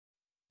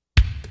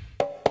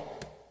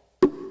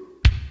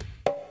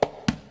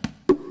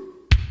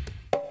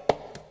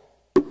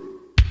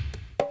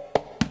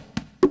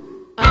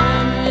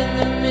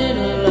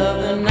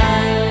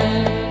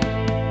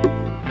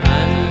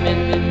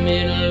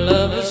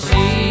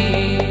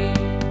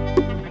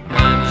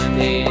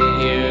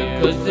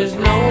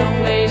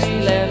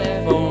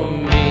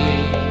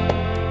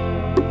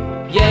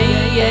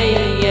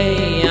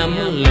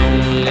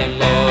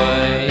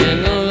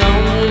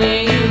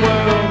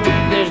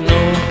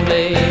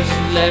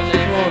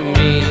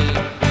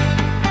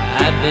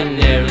been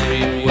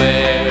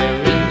everywhere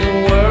in the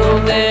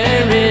world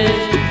there is.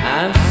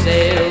 I've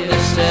sailed the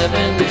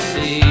 7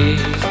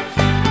 seas,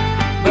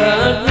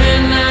 but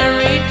when I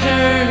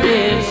return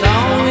it's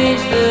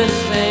always the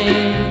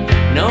same.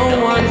 No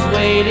one's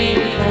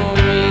waiting for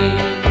me.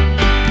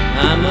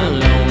 I'm a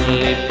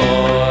lonely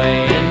boy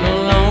in a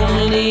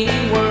lonely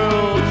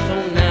world, so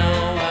now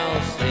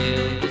I'll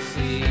sail the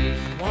seas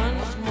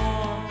once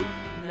more.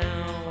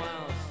 Now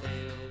I'll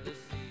sail the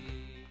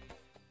seas.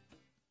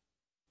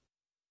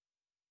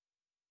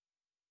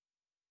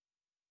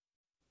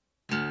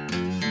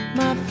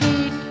 My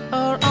feet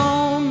are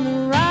on the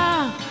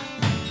rock,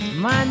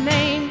 my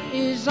name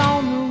is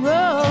on the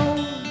road,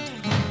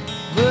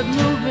 but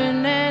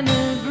moving and a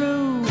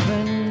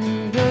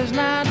grooving does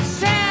not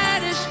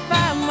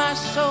satisfy my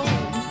soul.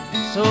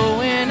 So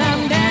when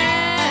I'm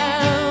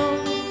down,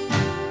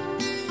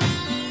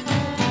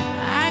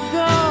 I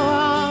go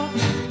off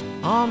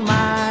on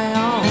my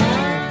own.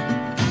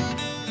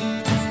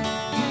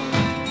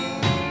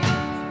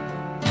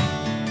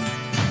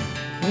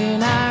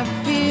 When I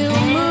feel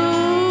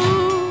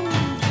moved,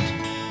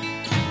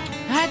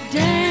 I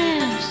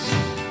dance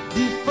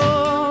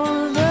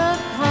before the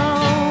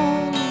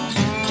throne,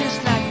 just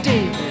like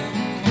David.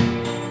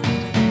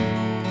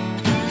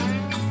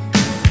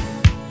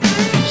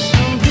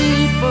 Some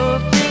people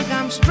think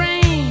I'm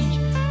strange,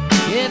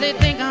 yeah, they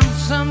think I'm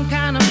some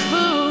kind of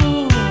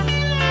fool.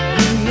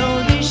 You know,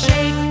 they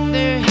shake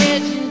their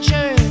heads in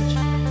church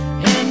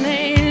and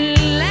they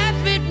laugh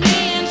at me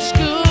in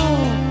school,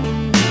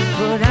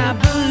 but I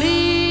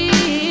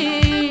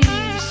believe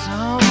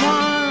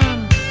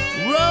someone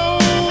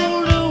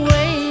rolled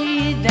away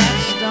that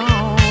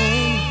stone,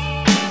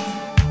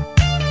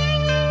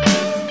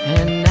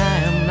 and I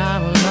am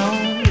not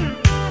alone.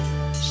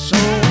 So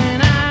when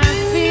I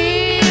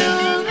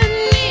feel the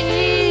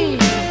need,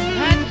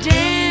 I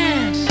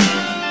dance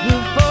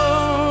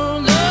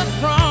before the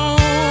throne.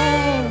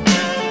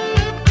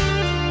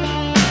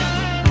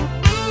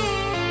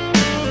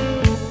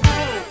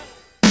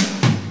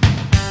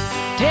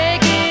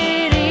 Take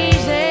it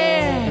easy,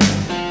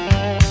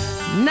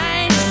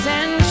 nice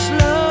and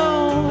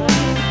slow.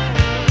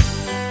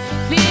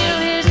 Feel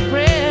his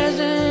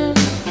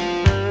presence,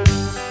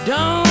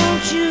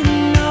 don't you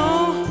know?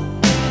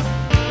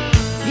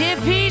 If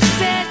he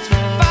says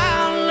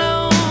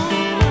follow,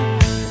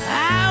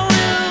 I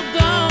will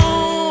go.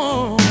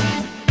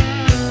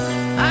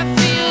 I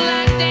feel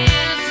like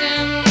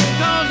dancing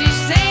 'cause he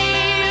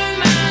saved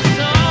my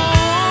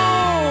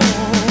soul.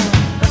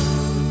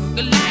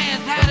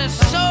 Goliath had a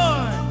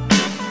sword,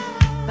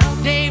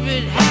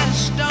 David had a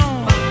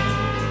stone.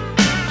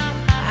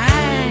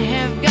 I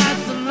have got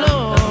the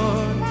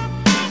Lord,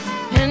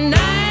 and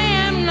I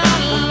am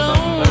not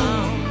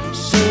alone.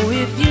 So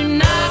if you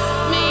knock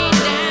me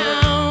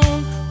down,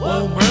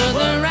 oh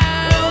brother,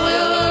 I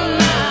will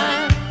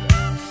not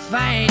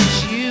fight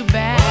you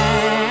back.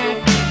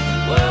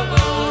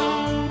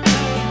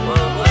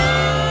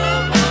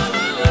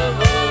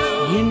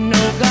 You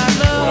know God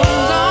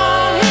loves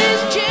all his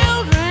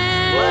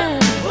children,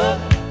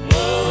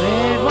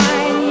 red,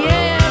 white,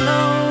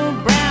 yellow,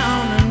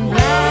 brown, and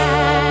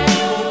black.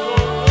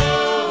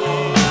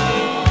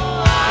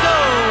 Go,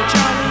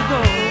 Charlie,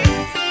 go.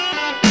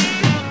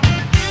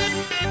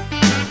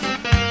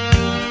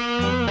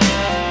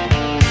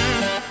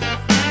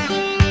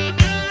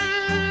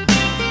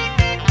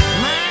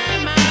 My,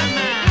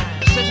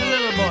 such a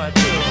little boy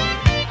too.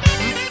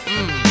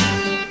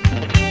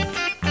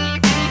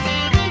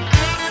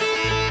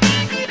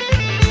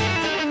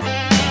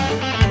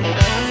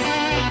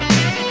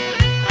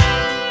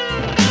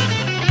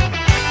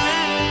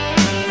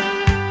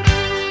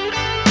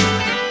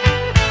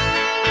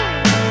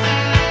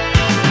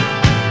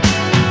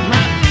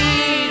 My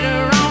feet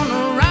are on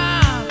the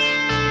rock,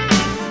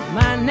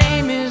 my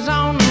name is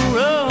on the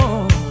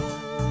road,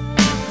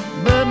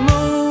 but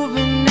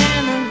moving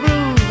and a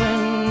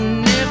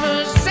grooving never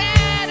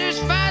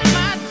satisfies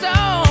my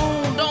soul.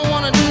 Don't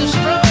wanna do the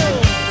stroll.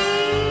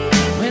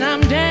 When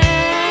I'm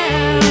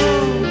down,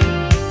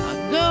 I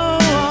go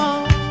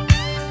off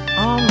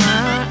on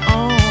my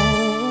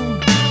own,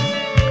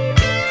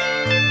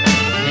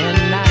 and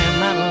I am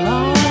not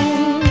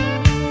alone.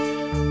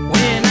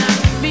 When I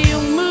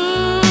feel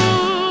moved,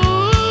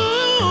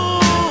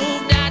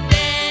 I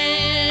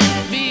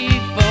dance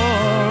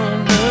before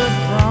the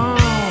throne.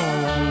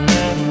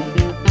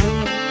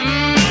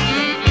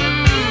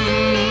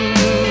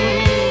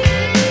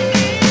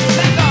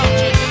 Back off,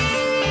 chicken.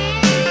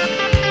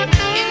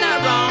 It's not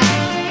wrong.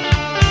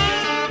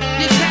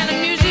 This kind of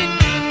music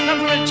comes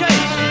from the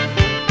church,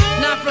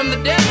 not from the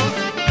devil.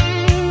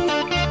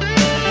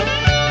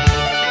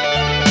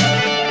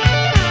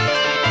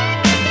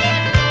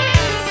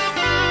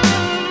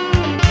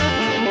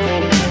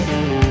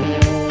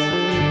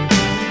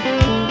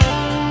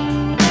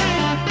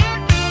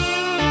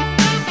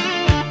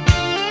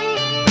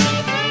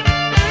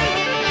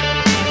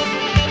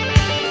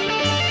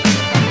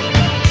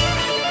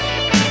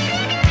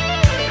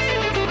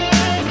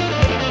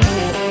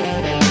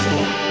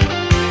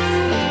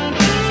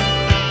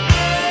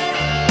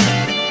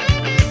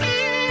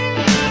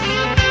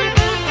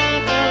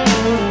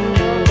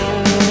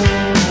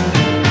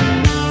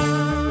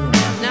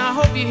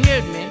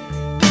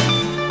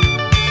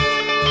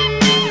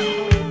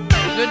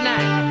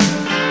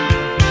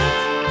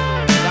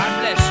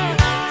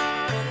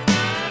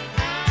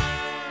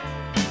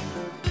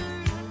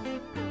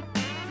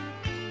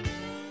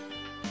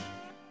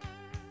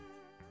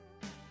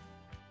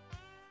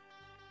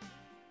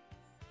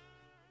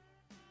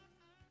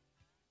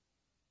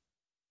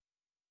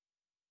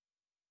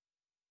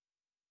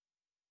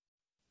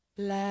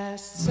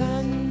 Last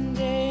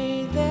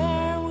Sunday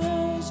there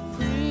was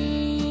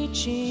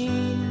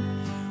preaching.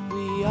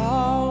 We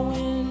all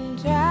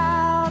went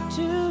out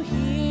to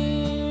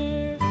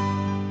hear.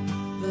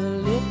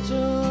 The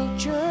little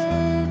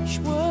church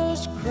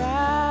was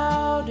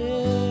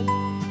crowded.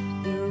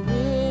 The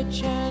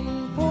rich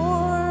and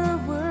poor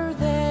were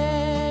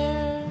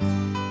there.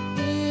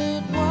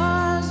 It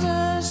was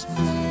a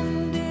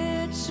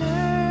splendid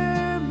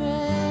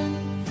sermon,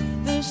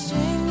 the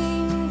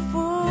singing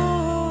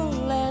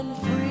full and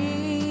free.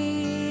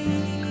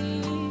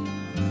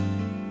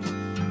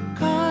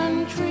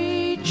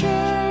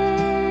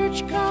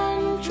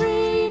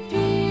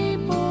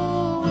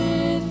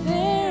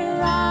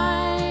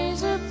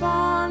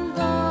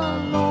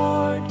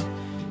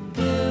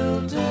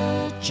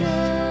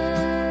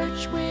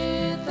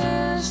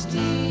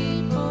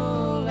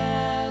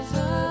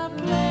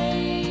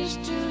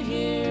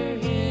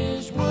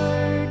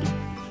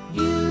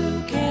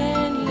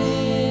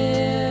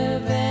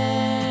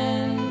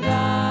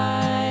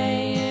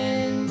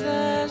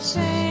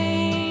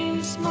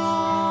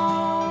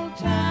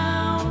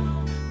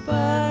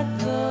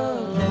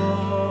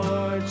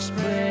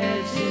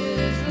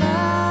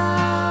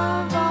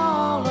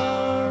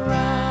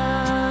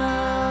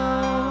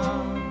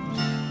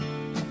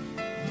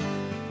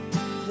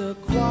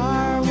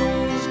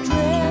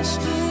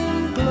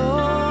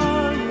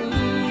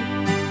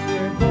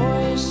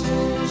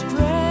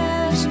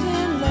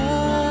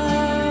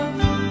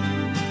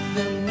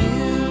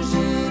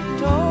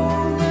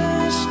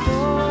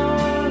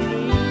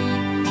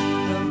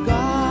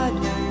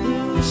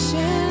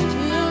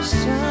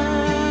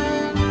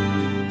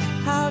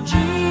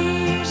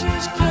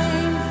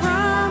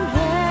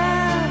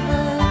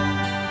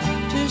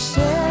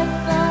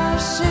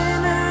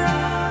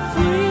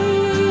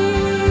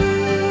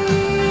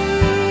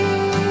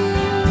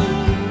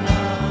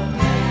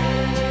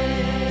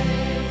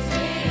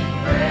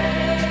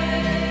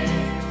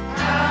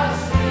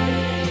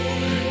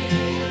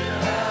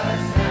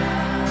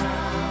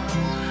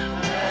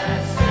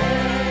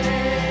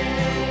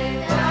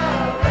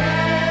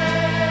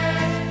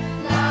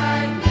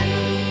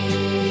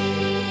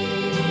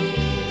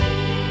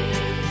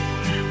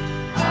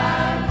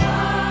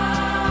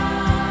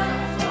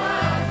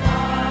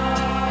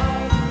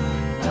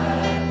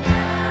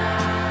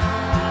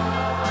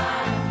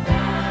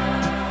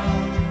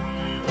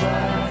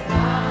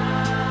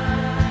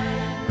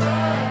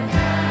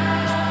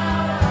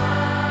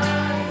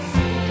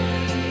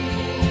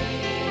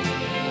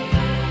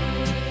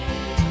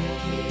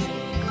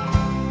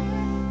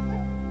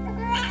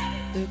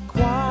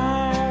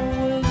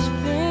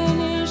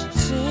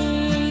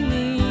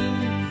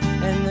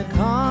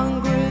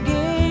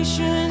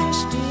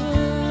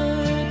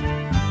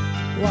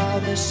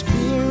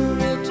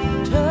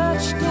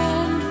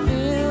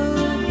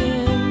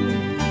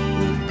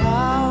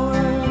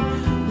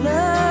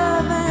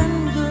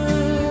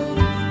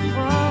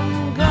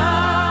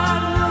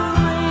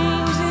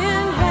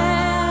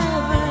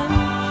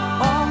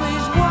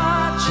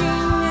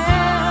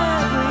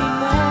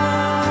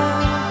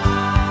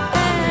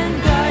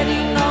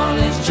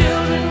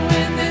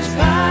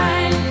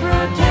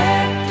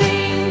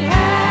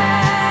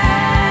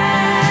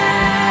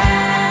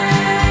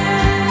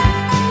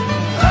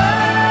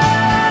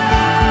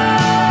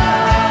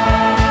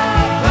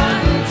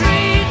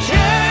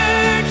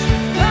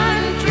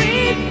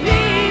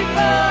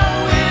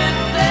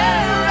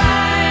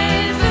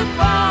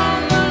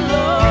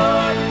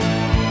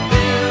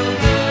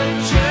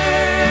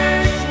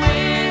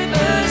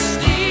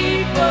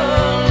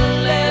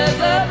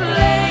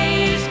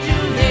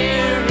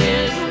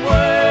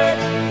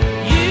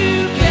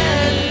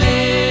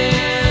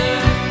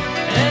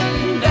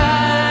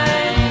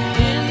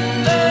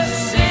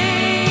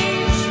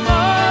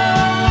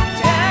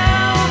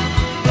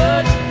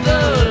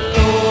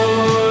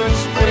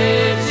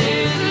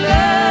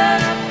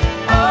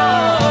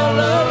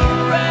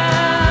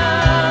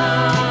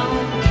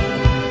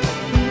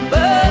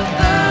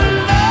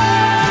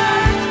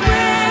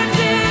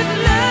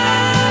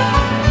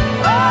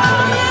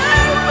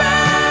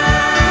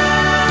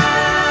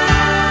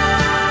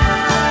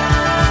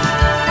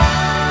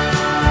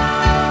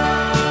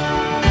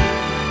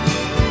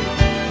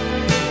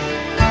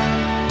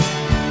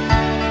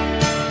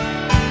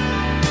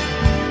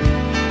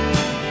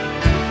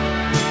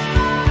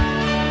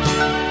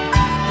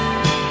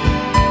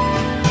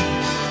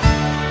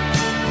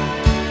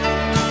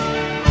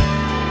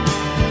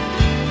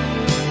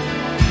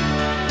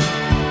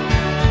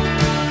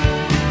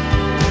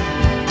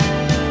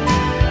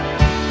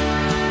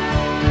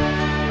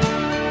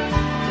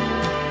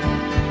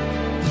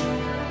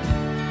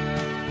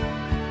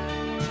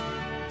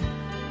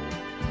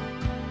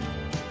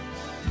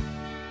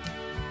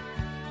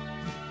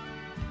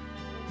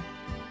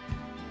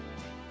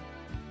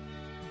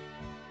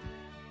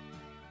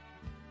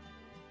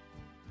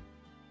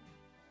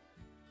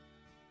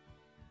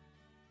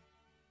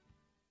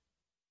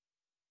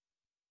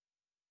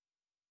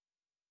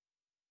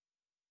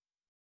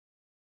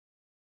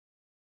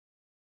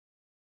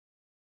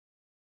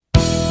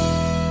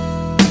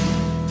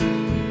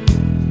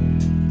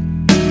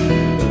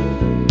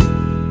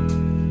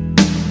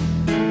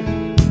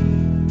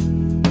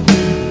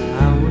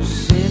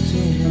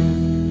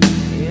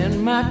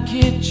 my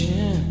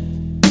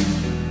kitchen,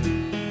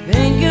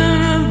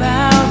 thinking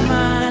about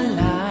my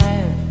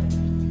life,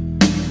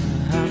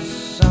 how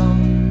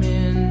some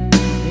men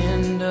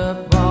end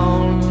up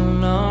all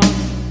alone,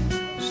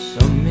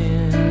 some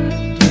men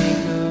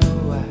take a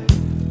wife,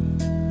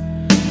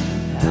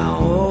 how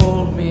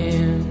old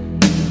men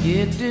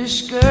get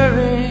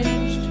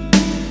discouraged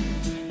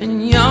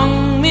and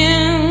young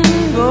men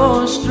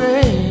go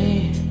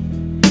astray,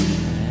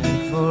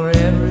 and for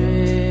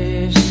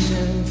every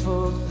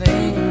sinful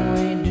thing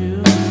we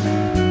do,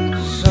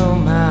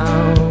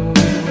 somehow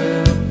we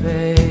will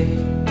pay.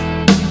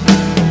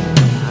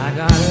 I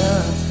got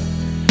up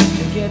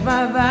to get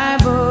my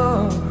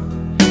Bible,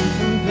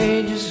 some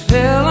pages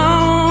fell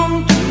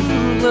onto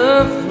the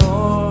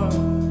floor.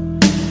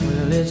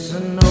 Well, it's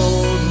an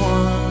old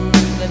one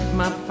that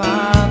my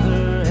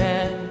father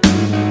had,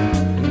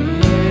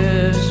 and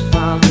his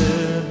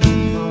father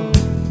before.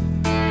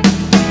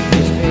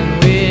 It's been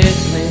with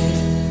me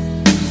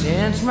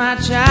since my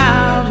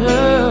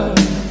childhood.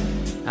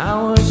 I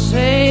was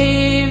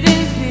saved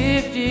in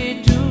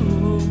 '52.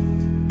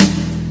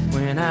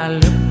 When I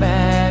look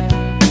back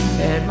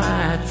at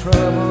my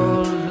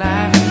troubled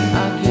life,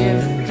 I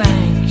give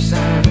thanks I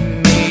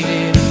made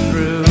it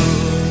through.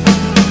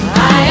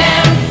 I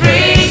am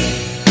free,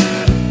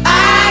 I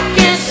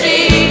can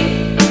see,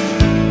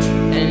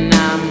 and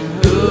I'm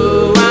who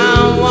I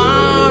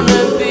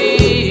wanna be.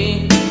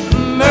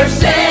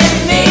 Mercy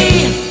me,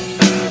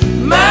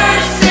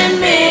 mercy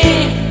me,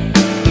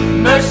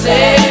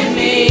 mercy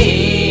me.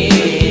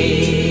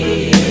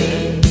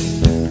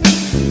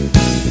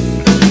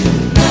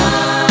 Na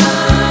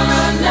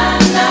na na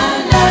na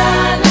na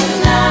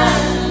na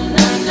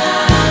na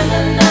na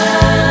na.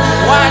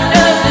 Why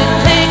does it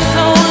take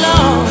so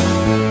long?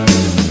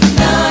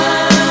 Na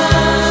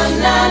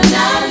na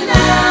na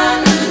na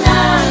na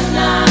na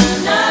na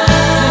na.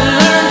 To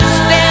learn to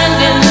stand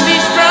and be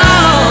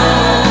strong.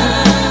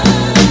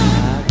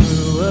 I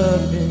grew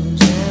up in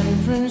San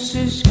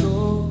Francisco,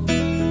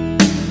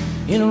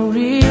 in a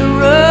real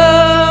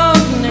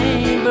rough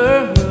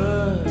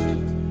neighborhood,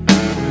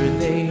 where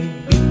they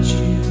beat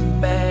you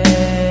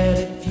bad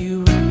if you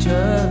were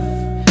tough,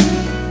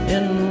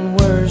 and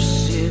worse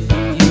if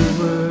you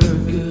were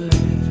good.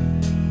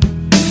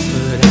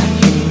 But I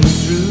came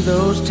through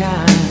those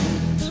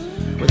times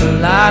with a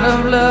lot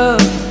of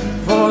love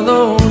for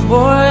those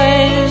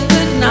boys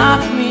that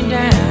knocked me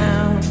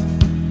down,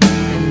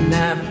 and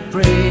I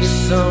pray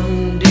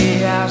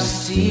someday I'll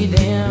see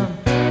them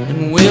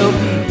and we'll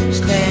be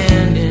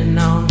standing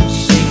on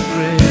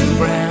sacred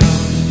ground.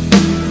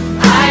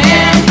 I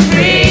am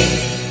free,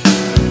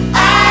 I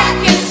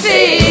can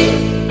see,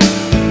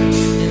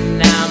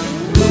 and I'm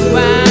who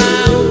I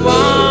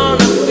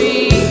wanna be.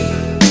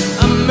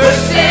 A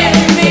mercy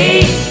me,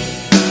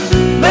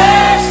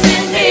 mercy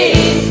me,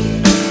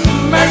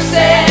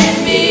 mercy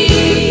me.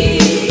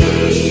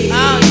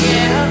 Oh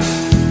yeah,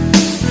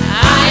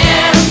 I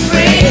am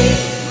free,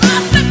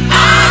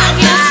 I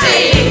can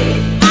see,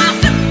 and I'm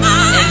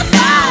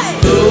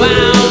who I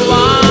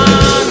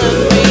wanna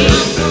be.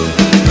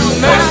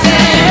 Mercy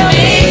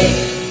me,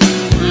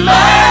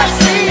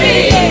 mercy me,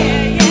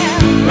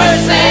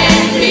 mercy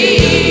me.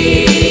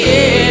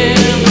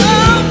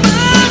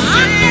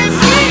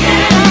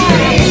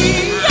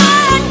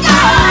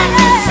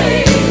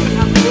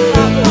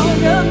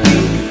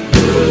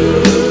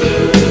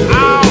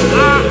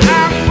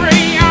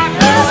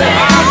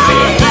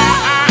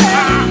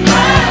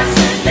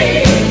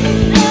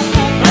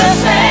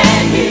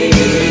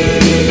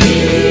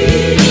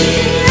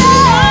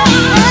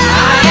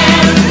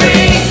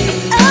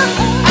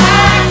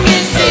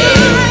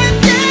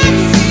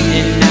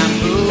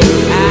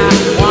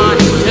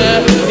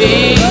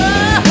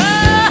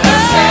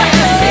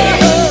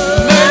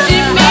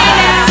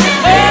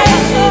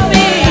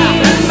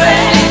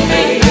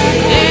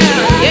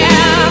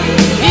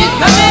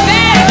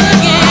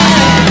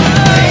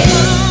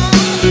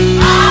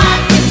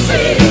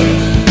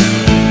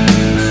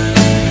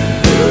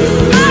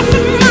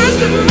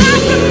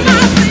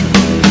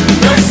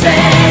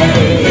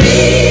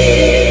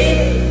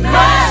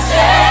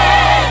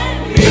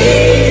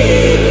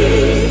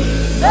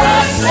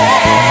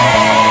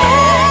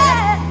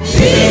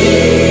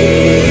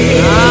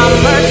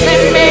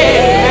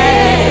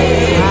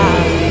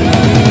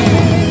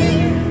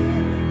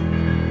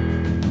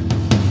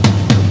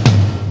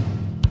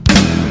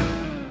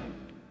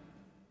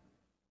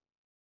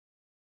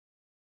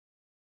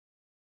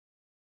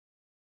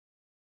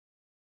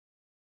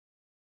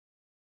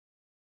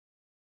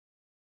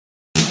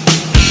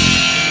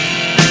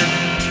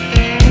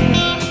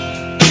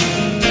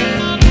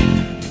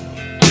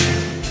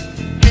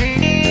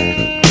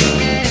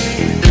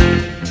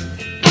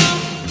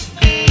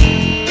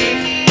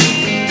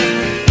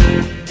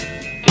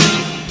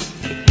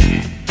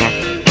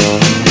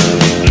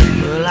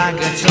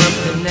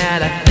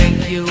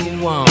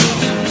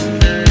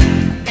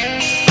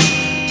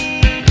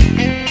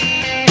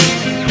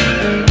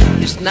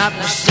 not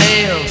for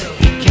sale,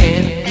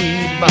 can't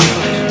be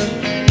bought.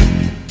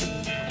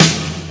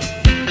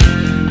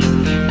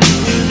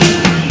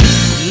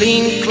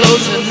 lean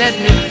closer, let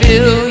me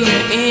fill you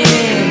in.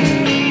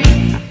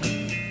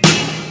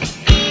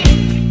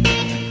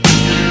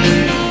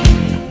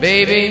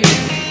 Baby,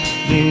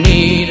 you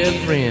need a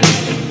friend.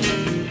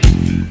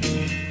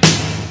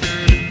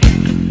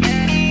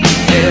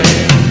 Yeah.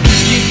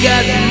 You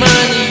got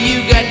money, you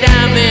got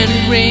diamond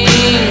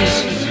rings.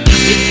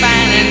 You're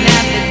finding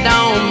out that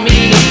don't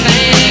mean a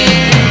thing.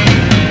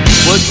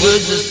 What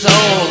good's a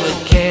soul that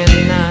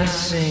cannot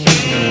sing?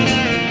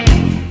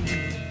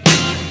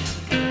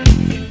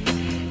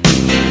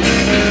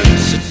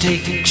 So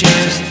take a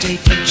chance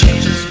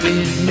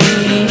with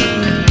me.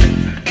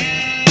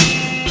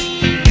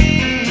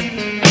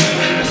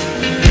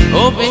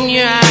 Open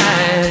your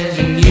eyes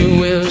and you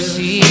will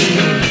see.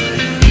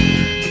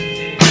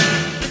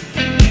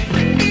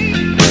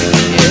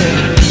 Yeah,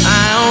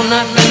 I own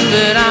nothing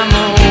but I'm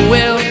a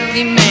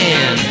wealthy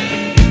man.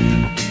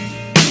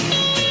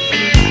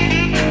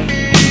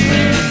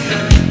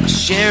 I'll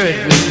share it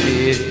with you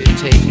if you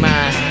take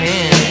my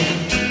hand.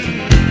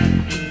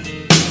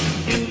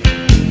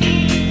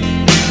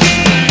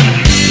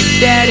 Your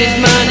daddy's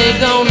money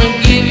gonna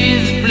give you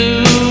the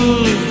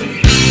blues.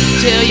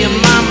 Tell your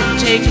mama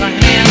take her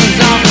hands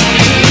off of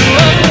you.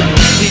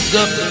 Pick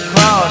up the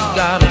cross,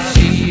 gotta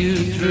see you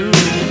through.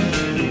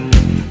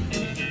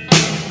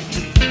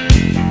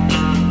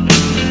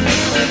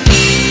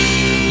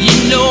 You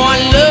know I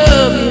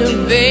love you,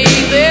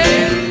 baby.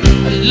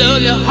 I love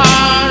your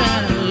heart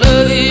and I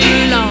love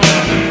you long.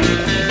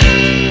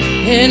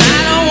 And I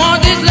don't want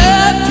this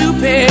love to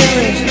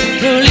perish.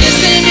 So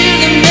listen to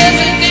the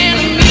message and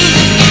the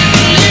music and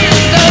the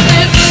lyrics of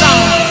this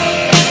song.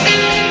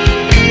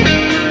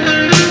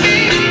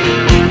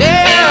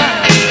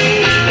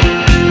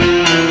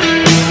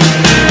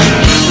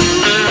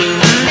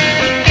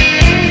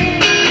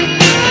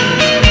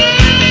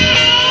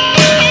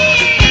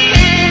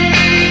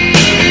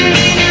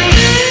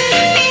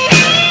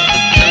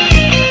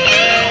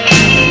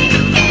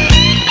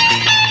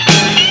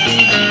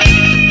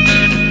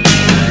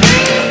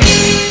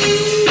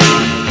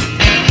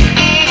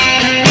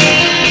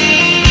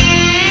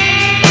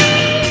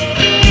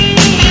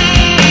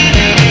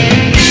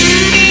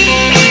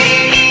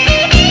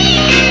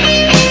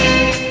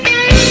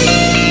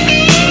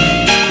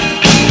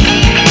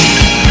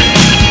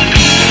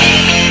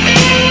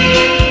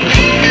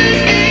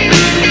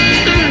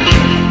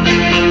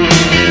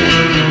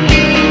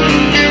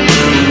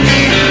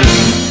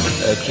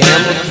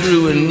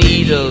 Through a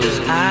needle's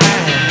eye.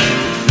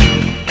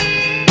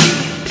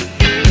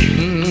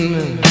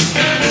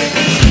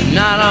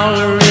 Not all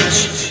the rich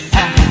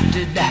have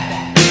to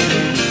die.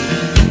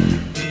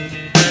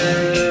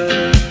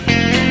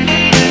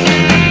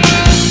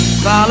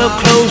 Follow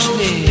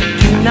closely,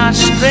 do not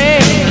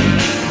stray.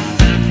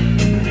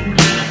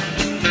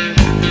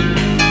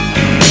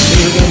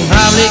 You can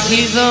probably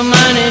keep the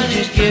money,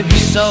 just give your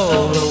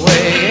soul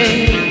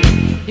away.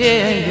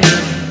 Yeah, yeah.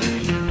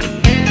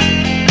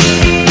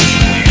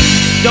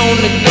 Don't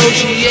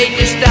negotiate,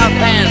 just stop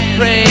and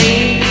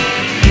pray.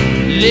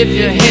 Lift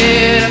your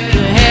head up to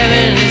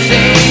heaven and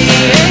say,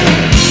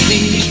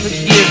 please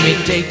forgive me,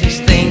 take these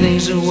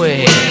things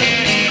away.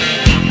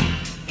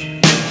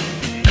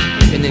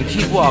 And then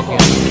keep walking.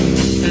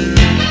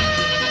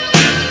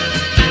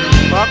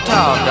 Walk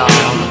tall, dog.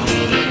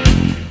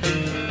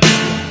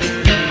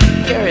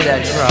 Carry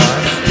that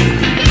cross.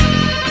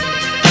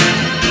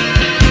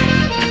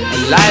 A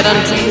light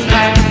unto your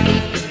path,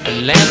 a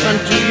lamp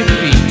unto your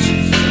feet.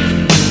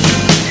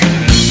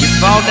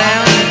 Fall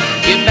down,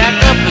 get back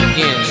up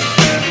again.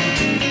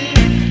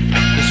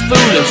 It's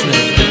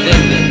foolishness to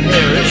them that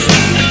perish.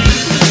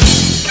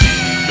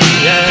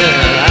 Yeah,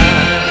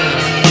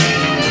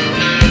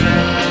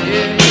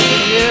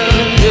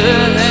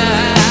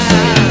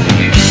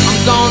 I'm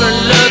gonna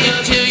love you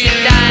till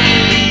you're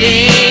dying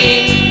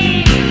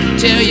day.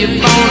 Till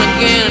you're born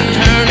again and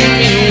turn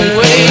me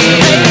away.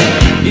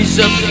 It's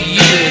up to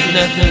you, there's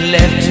nothing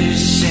left to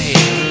say.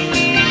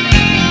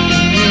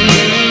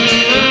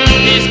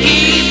 Just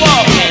keep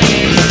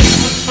walking.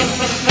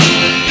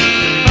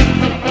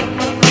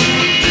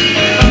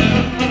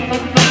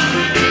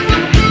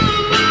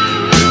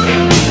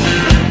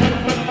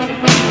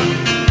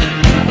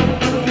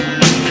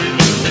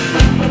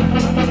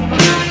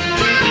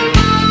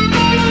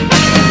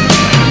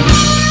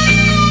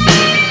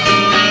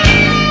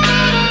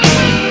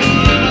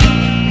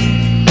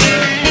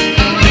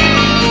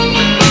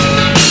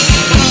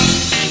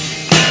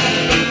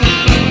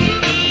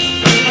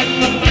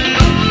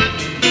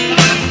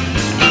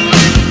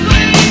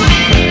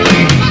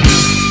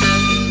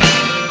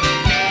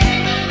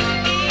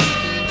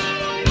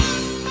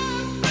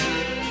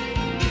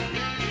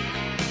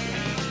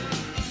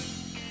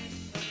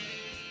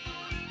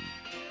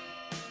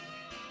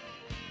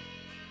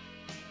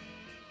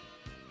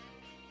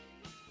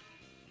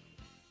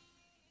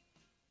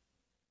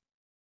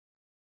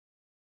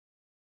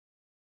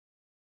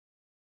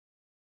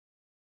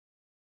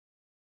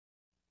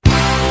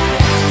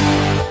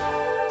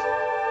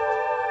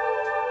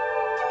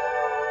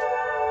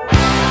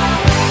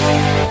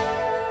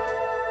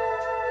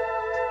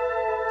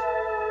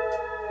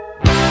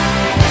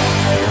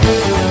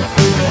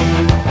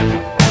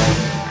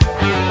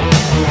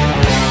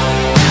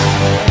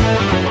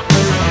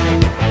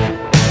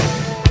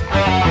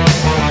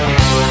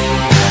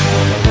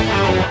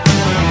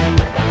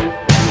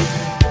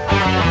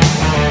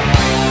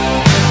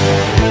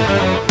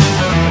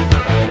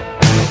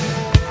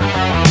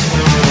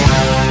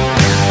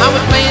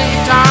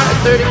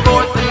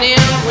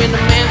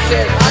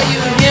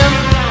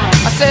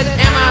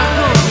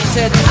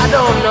 said, I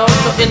don't know.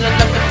 So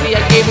ineluctably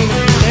I gave him a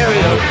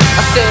scenario.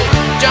 I said,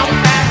 jump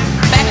back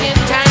in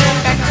time,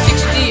 back to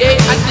 68.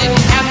 I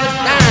didn't have a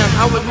dime.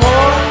 I was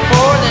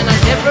more than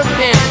I'd ever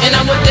been. And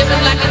I was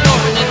living like an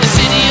orphan in the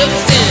city of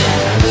sin.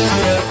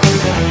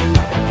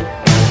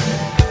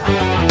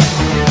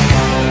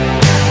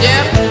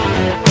 Yep,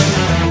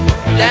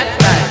 that's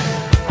right.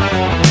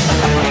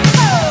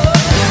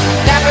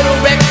 Capitol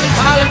Records,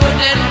 Hollywood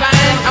and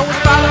Vine. I was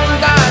following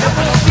God, I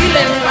was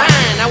feeling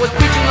fine. I was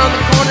preaching on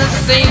the corners,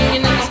 singing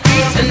in the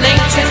streets, an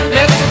ancient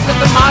message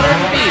with a modern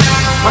beat.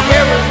 My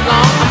hair was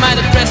long, I might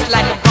have dressed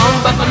like a bum,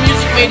 but the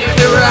music made it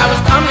clear where I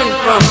was coming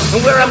from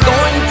and where I'm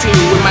going to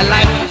when my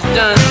life is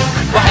done.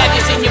 Well, have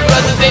you seen your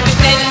brother, baby,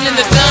 standing in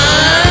the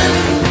sun?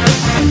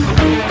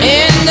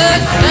 In the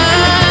sun.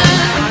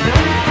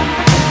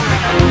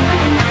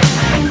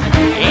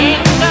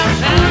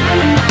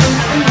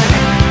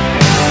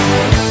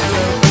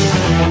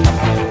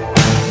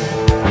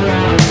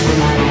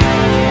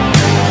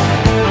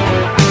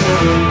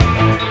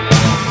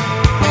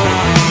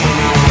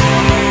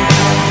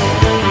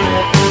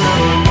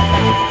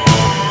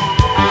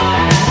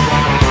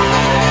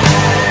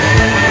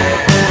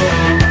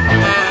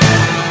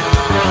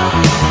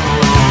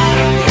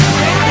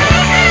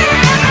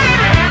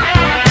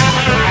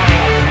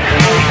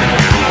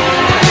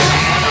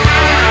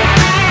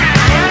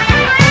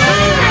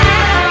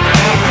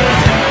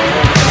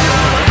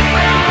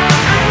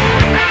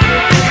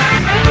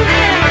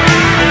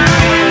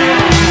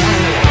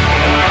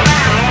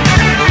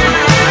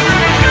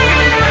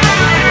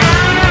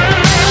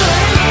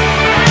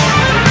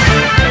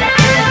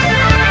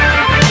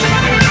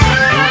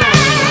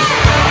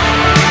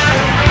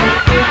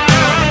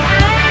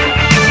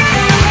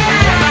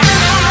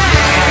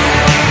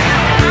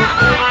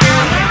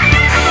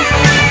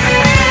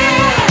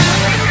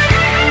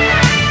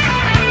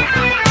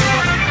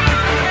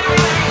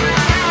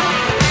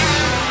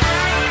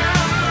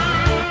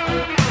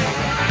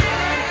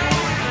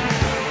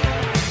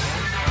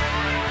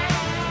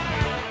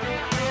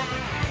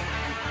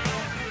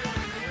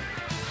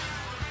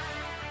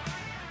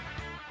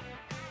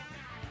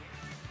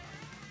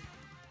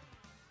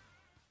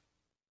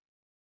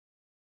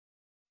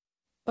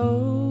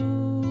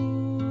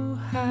 Oh,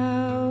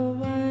 how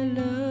I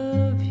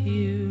love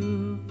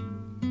you.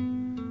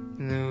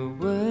 The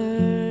words,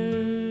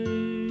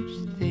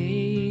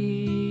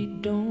 they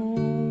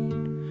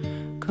don't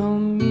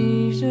come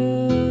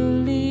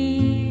easily.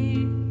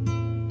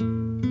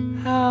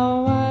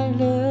 How I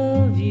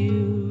love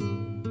you.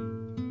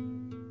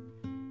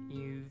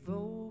 You've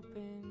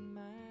opened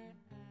my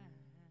eyes.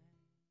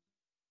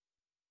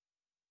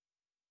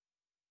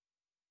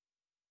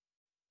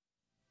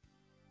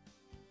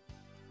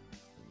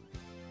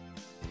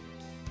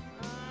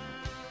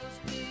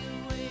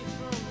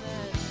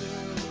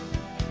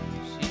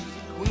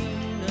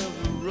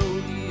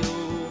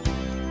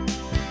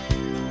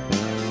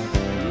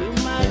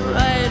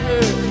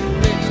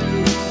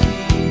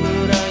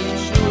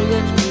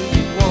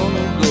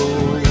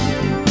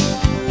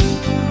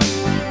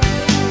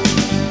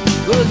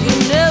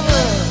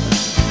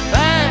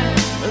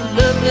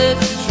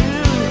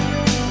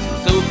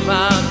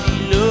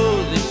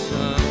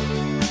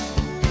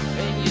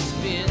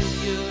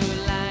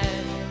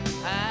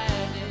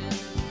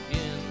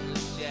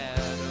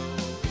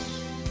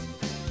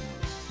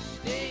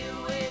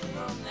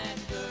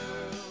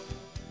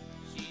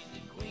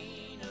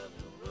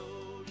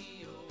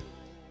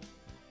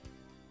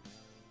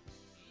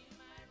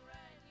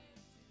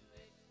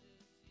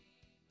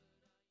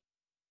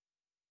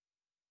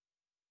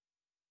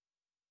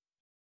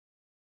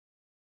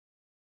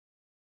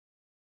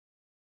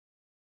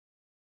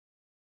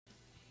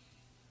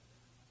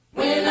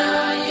 When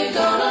are you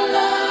gonna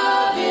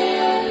love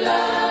him,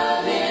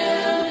 love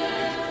him?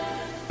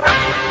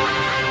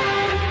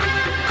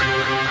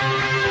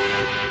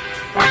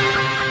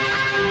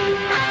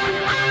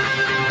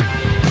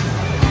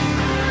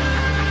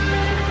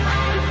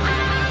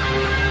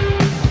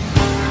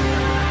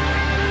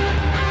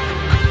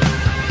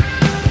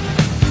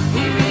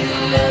 He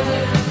really loves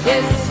you,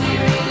 yes, he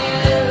really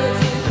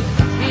loves you.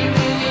 He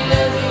really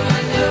loves you,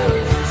 I know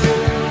it's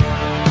true.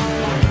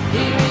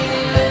 He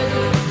really loves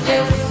you,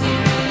 yes.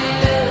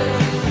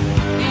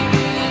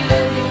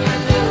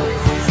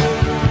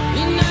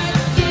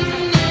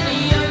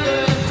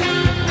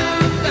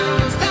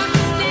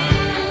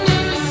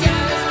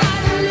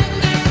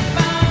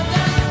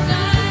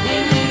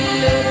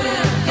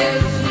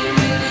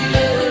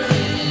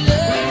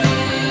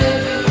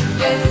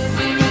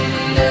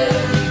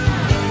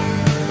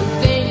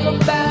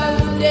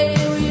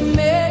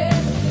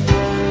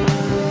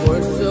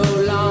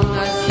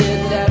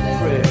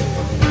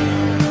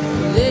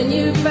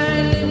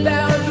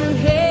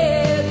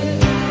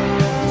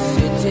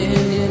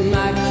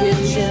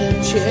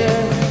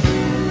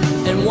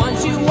 And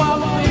once you walk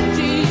where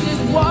Jesus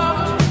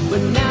walked,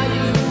 but now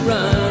you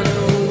run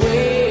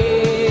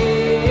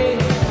away.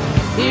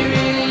 He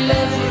really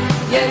loves you,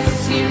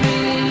 yes, he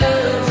really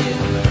loves you.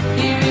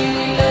 He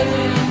really loves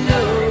you, you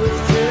know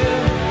it's true.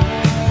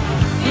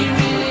 He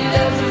really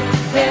loves you.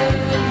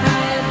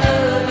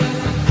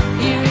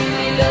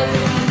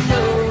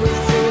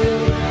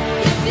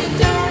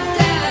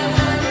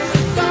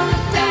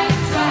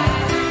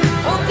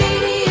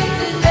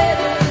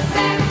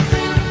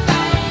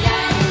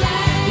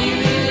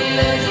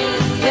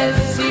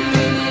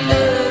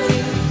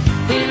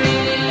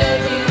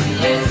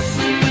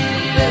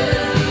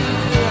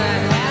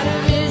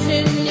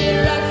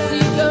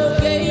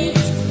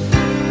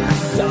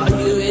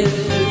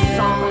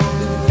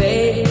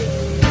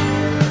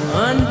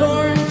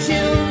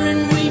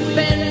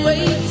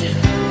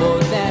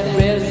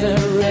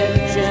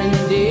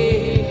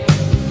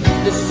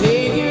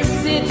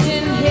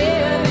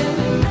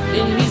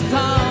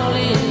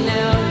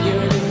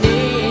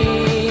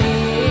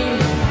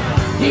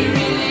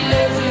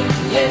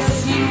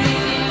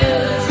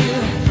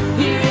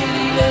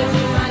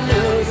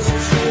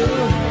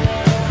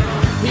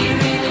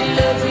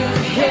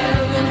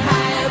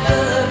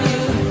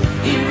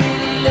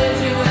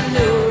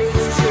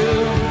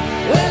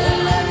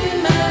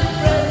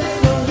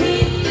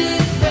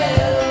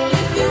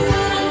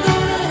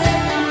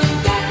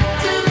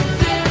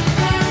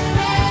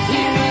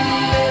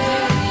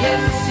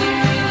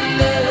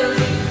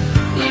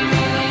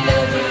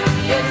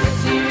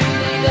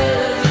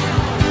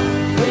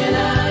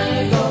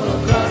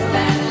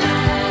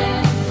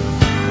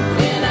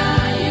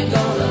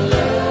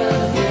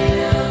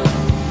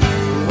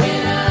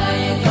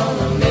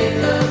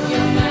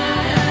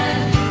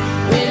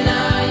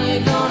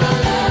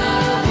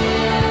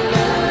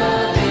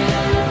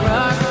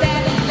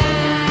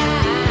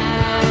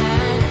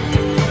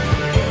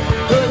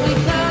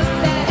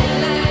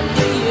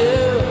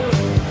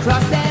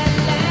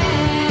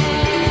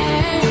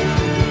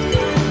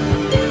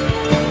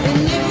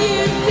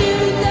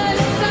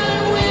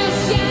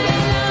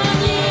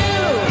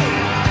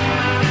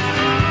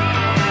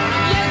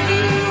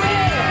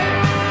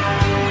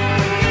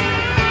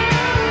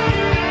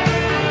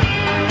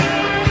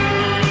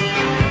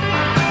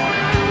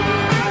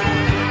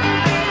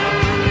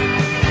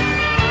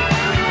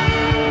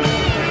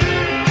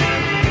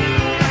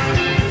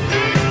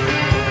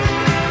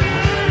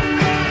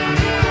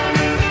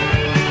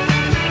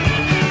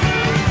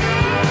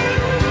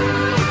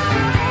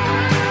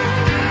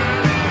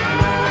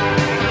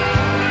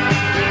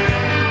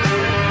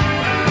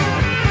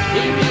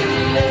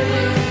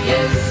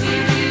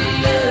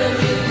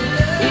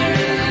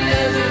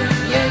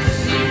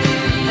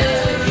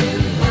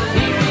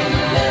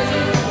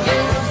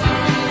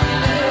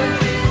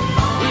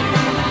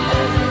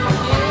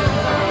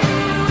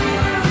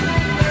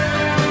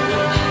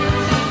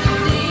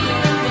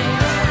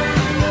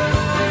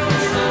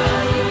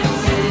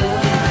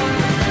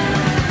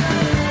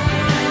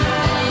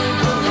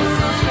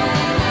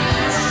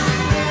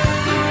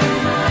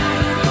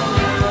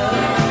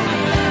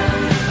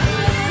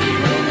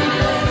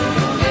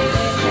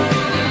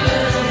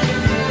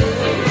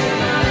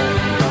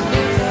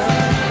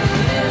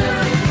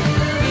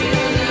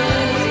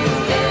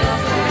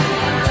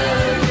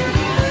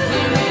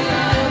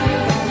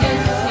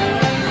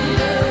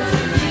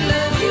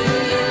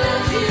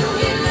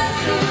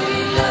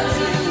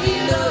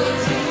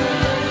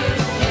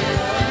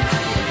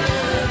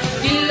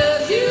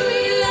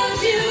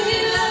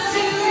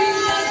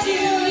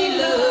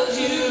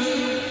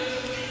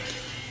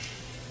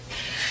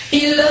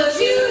 He loves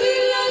you, he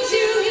loves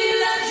you, he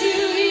loves you,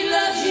 he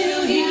loves you,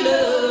 he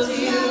loves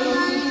you.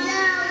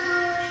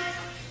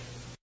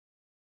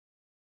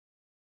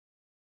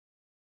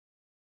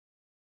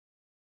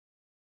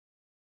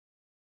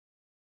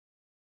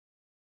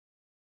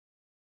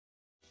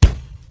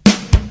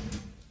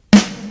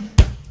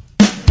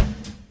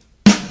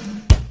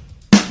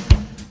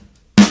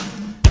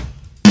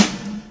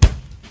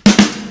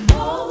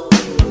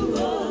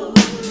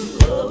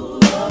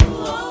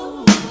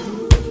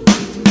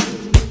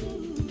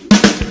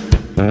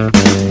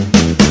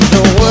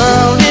 The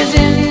world is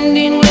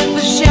ending with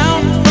a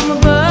shout from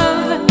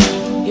above.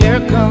 Here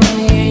come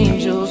the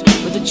angels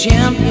with the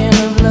champion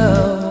of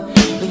love.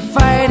 The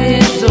fight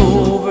is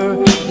over,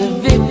 the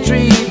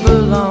victory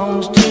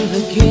belongs to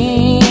the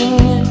King.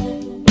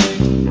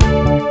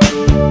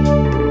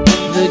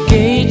 The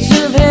gates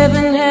of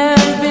heaven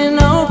have been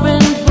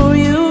opened for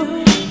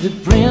you. The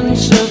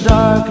Prince of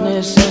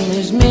Darkness and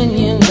his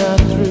minions are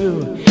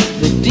through.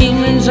 The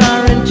demons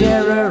are in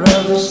terror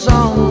of the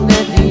song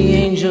that the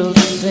angels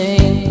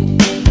sing.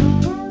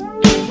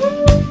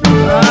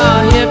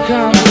 Oh, here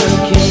comes the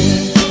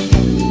King.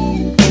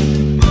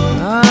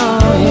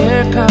 Oh,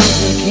 here comes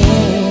the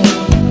King.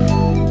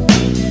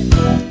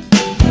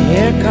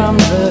 Here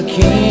comes the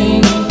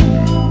King.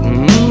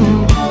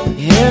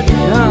 Here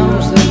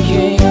comes the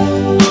King.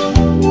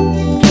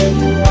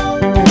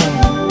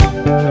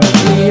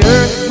 The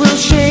earth will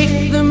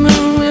shake, the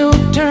moon will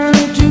turn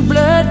to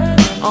blood.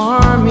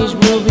 Armies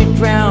will be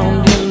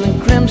drowned in the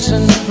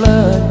crimson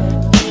flood.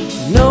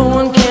 No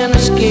one can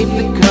escape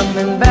the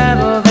coming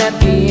battle that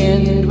the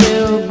end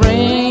will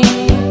bring.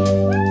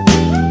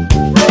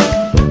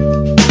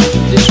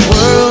 This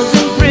world's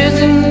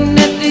imprisoned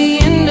at the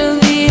end of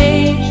the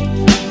age.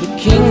 The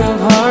King of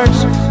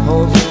Hearts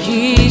holds the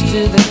keys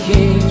to the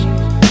cage.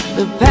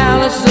 The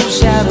palace of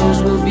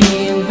shadows will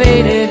be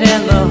invaded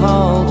and the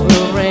halls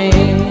will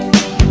reign.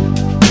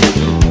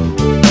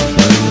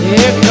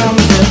 Here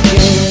comes the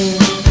King.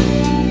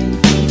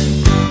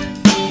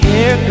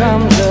 Here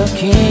comes the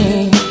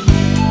King.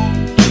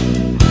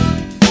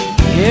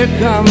 Here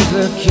comes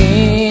the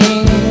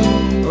King.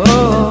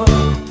 Oh,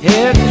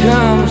 here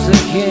comes the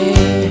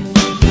King.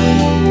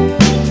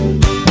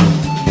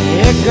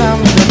 Here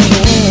comes the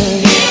King.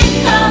 Here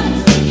comes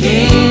the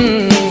King.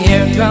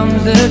 Here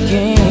comes the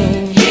King.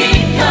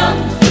 Here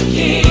comes the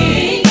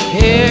King.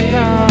 Here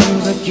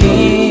comes the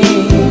King.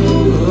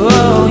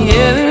 Oh,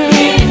 yeah.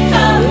 Here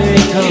comes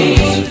the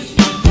King.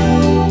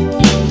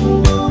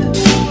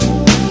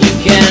 You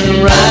can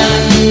run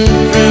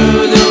through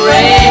the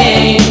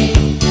rain.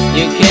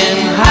 You can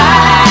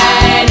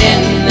hide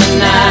in the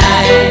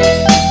night,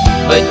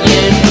 but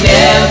you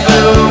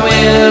never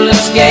will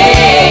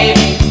escape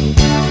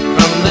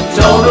from the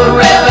total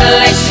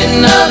revelation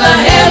of the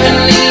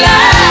heavenly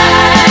light.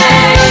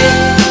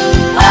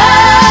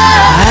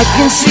 I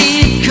can see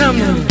it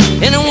coming,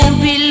 and it won't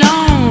be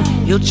long.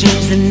 You'll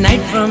change the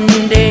night from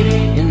day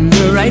and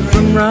the right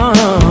from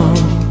wrong.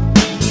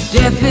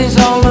 Death is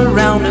all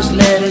around us,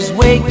 let us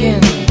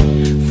waken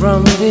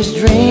from this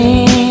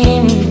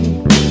dream.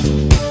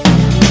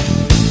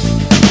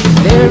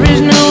 There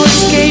is no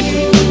escape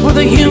for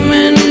the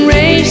human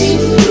race.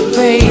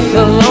 Faith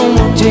alone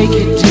will take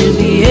you to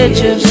the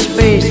edge of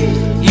space.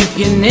 You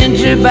can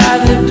enter by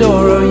the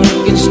door, or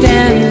you can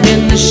stand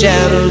in the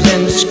shadows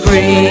and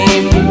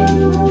scream.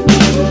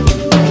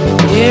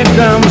 Here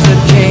comes the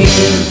King.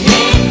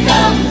 Here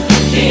comes the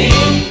King.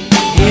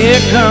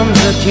 Here comes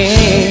the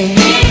King.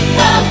 Here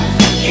comes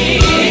the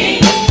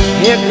King.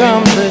 Here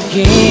comes the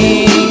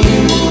King.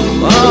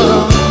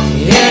 Oh,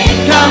 here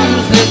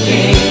comes the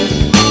King.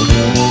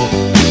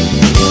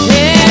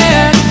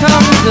 Here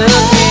comes the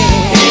King.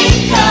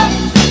 Here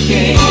comes the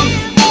King.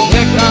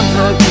 Here comes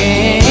the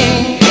King.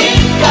 Here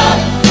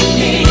comes the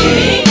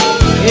King.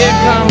 Here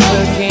comes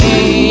the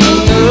King.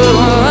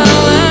 Oh,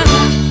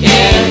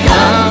 here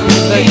comes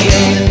the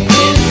King.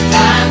 It's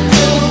time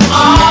to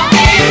all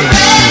be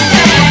ready.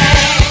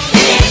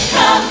 Here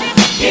comes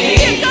the King.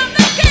 Here comes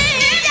the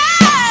King.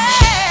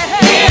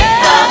 Here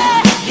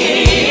comes the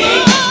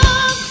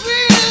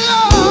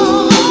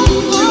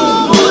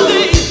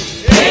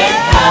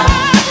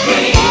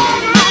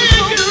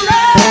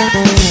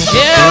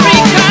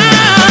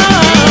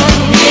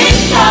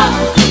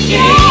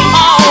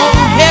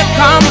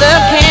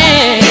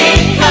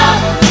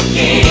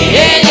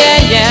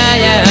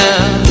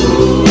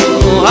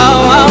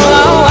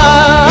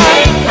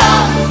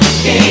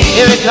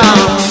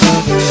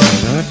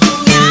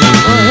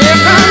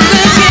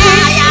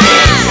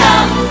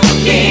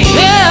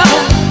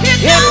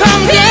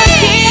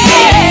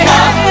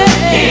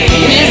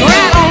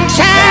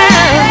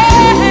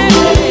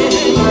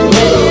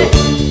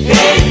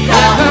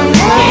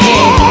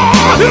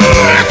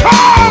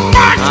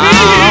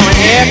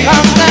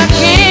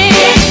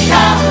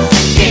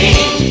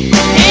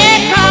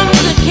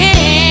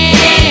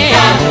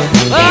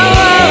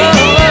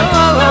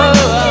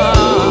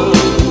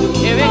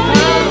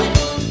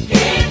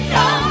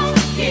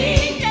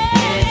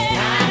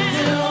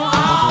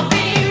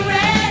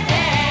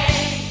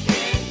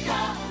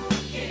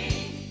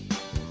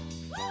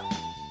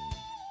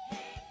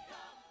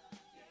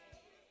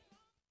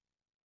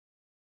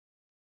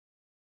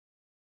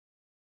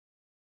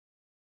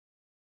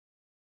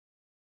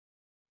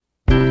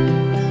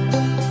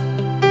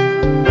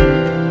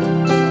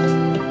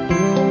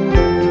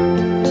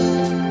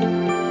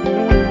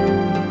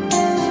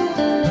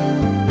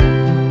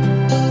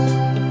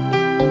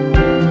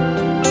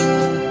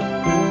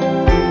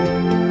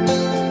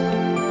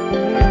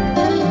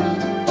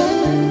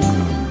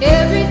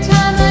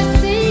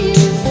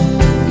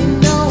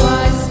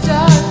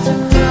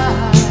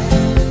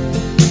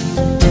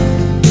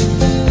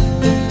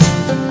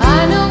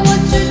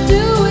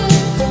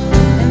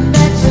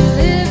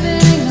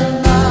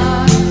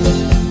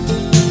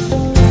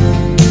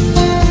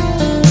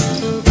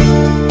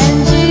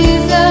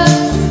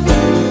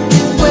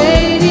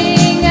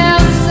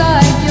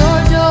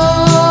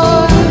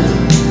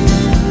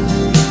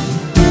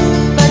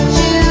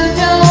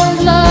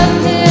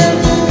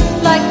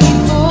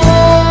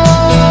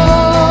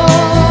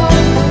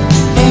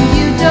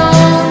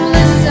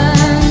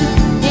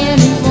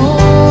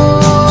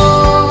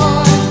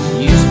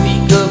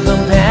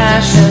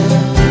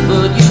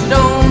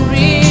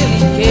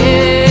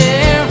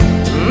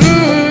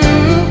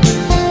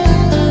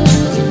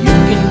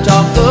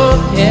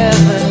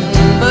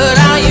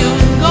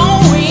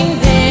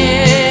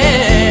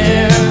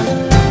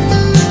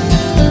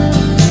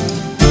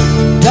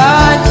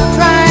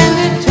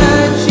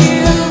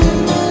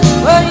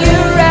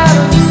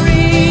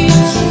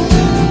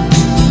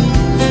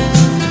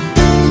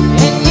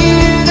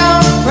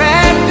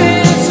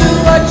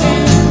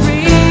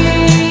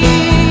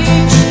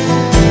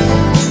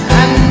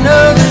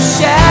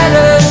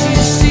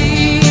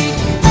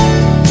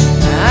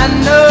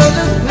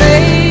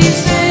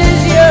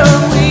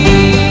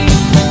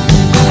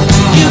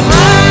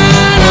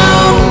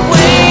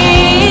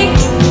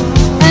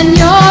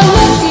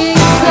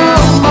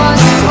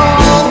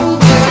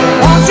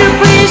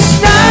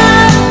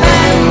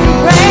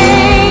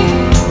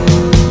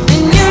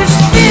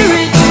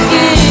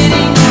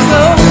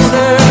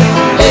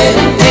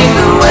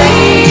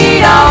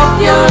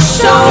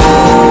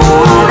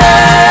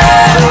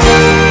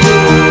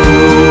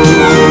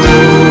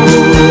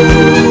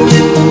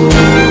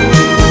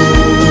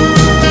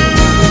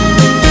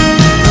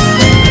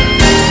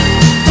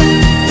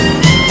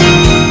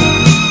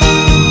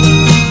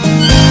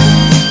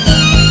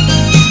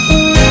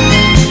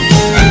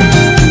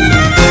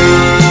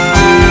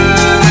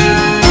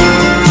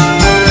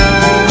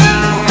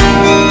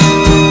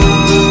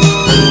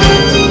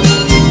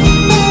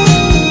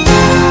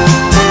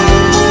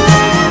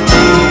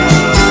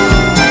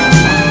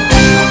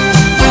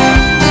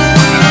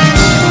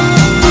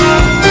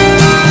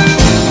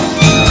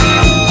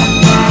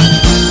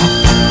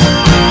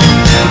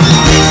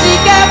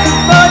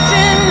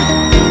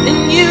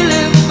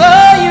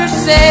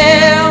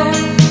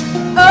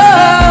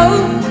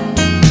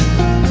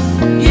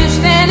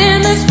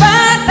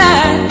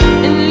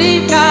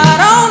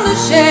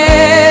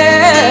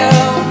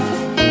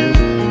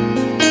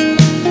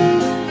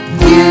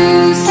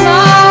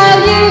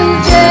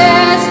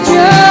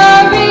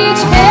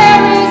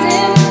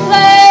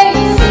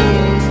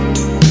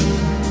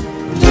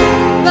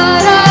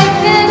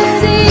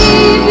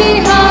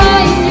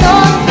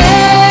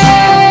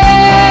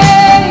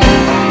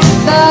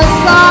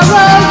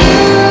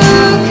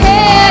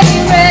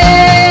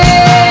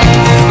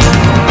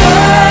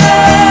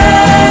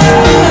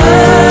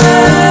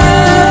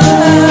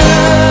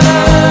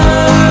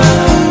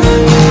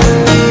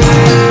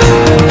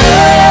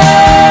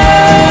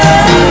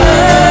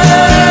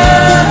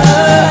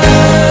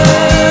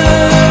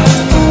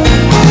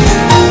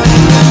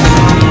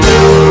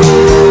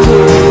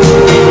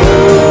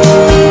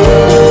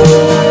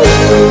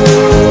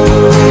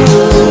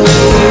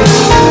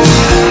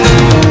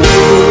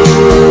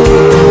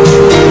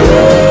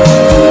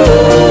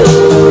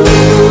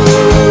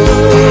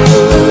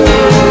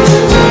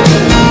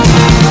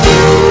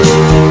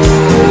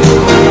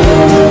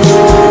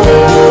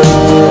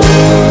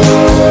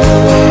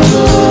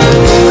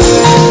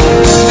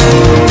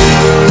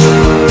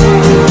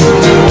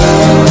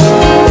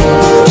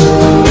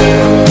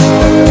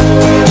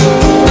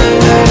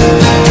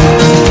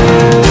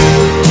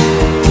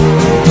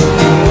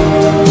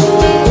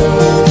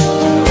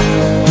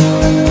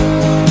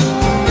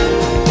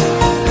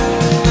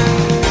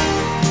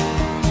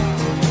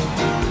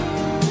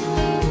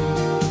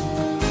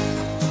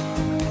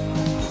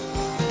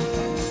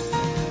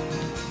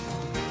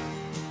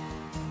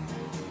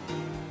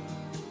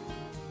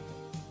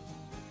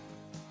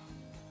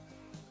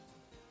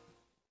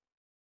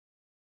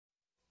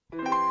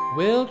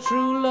Will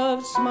true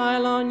love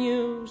smile on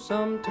you?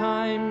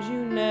 Sometimes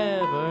you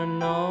never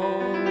know.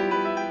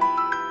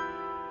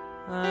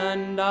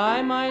 And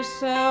I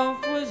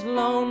myself was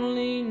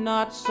lonely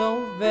not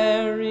so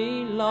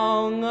very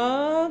long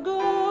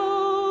ago.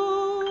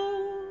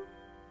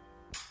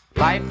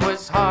 Life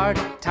was hard,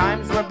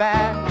 times were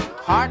bad,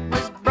 heart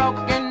was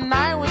broken,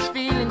 I was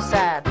feeling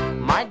sad.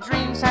 My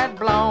dreams had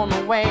blown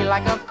away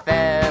like a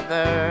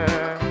feather.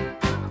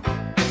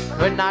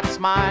 Could not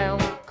smile,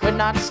 could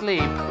not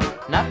sleep,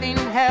 nothing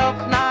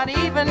helped, not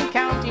even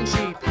counting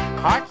sheep.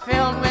 Heart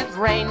filled with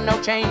rain, no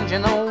change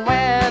in the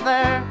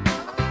weather.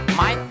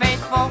 My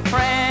faithful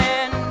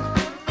friend,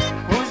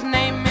 whose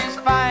name is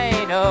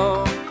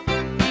Fido,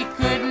 he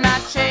could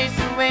not chase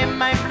away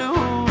my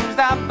blues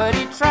out, but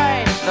he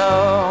tried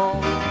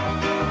though.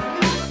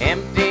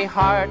 Empty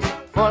heart,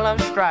 full of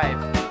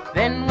strife.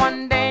 Then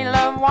one day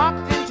love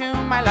walked into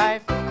my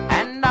life,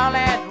 and all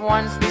at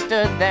once we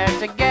stood there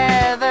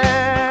together.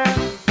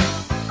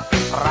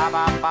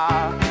 Ra-ba-ba,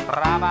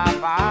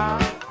 ra-ba-ba,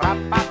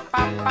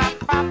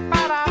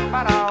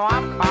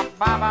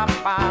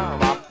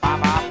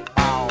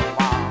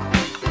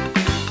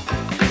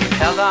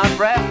 held our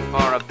breath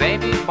for a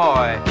baby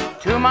boy,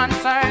 2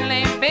 months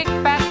early, big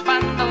fat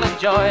bundle of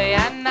joy,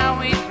 and now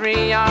we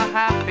three are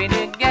happy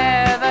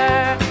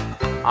together.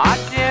 Our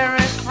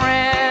dearest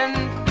friend,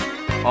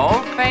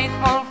 old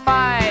faithful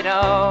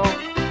Fido,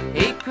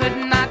 he could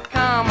not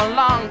come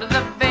along to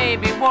the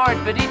baby ward,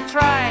 but he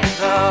tried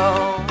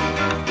though.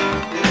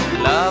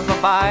 Love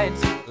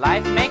abides,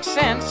 life makes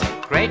sense,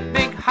 great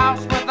big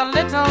house with a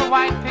little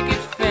white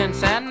picket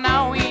fence, and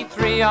now we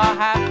three are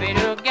happy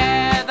together.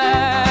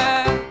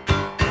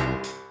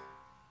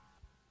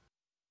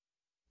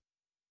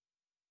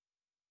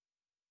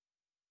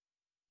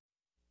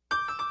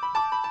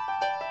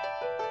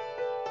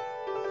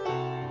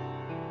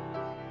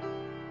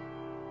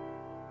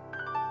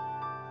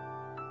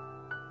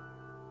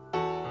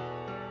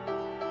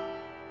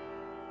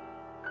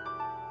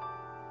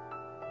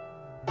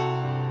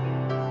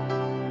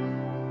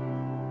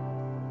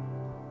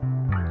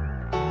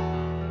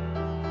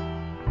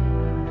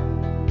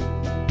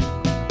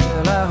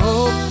 I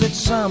hope that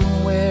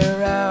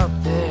somewhere out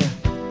there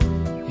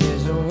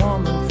is a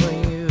woman for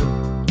you,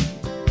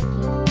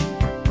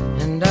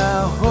 and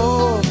I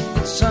hope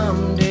that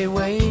someday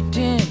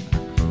waiting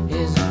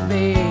is a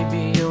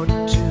baby or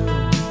two.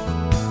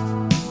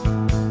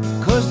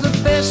 'Cause the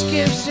best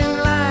gifts in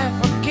life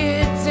are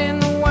kids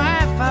and a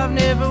wife. I've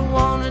never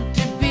wanted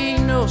to be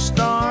no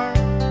star,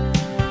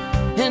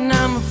 and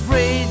I'm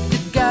afraid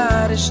that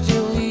God is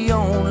still the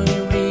only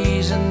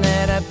reason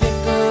that I pick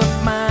up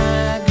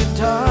my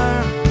guitar.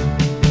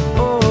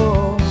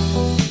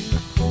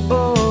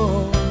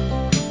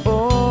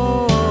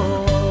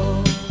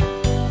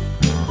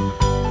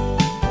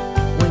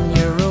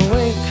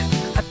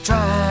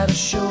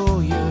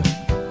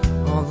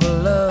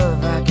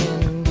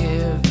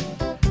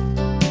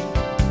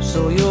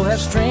 Have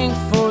strength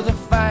for the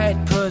fight,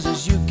 'cause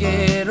as you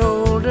get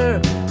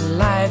older,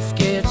 life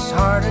gets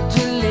harder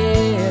to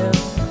live.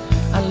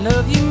 I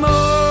love you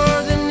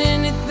more than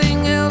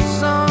anything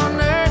else on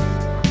earth.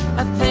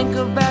 I think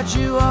about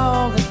you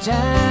all the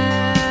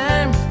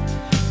time,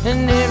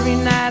 and every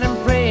night I'm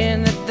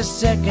praying that the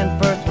second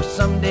birth will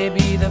someday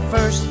be the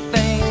first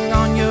thing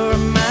on your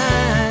mind.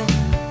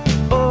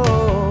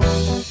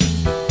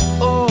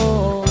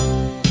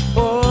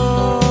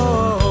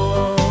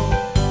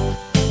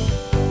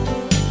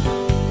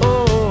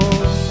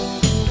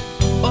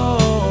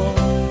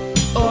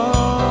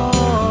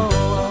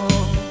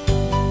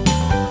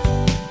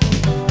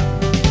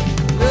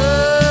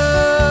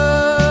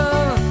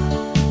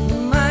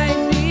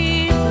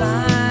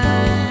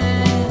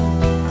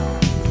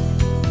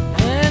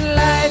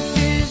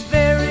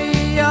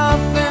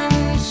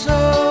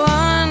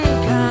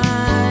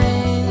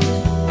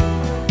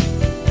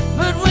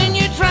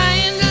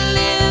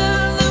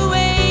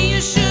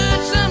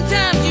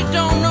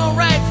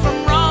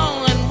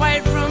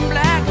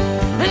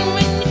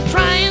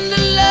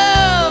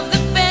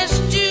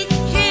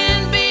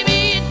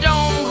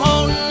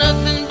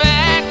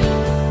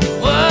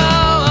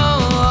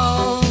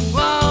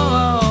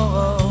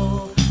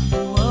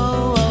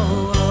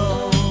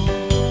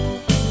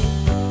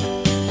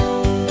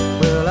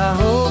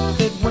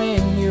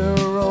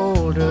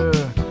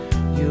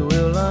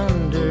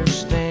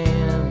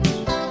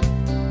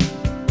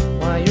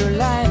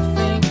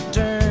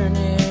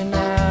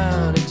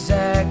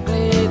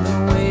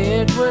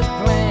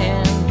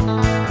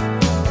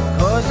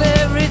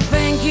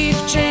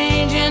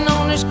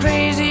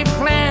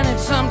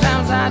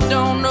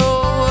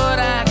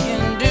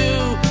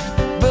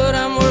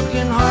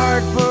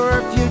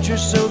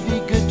 So be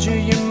good to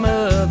your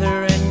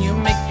mother, and you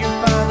make your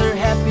father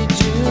happy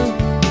too.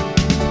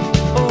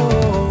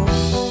 Oh,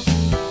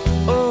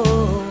 oh,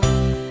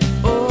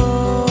 oh, oh,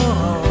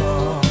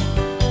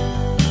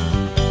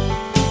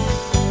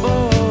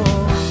 oh,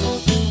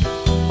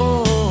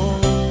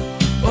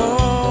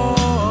 oh.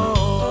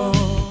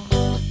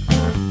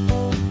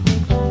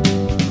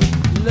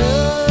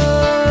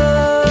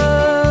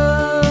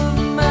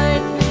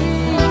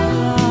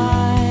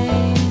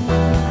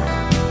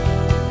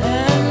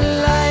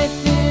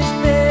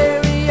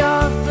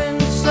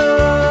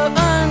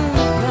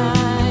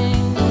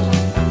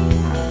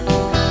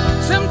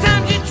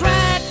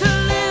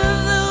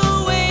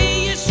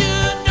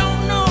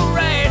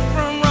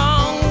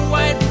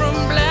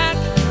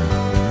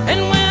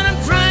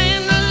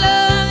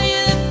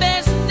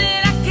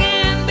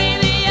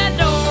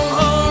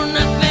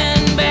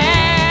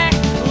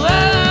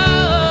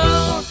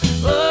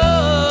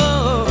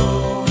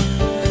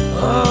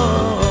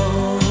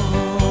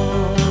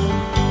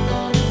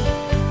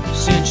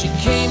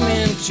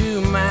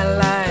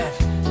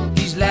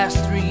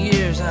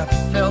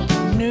 felt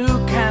a new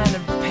kind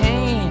of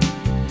pain.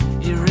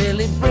 It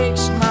really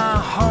breaks my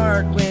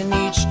heart when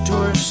each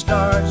tour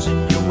starts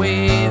and you're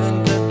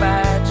waving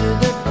goodbye to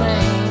the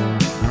plane.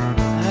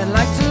 I'd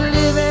like to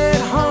live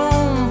at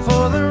home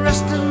for the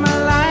rest of my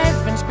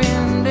life and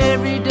spend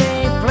every day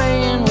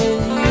playing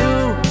with you,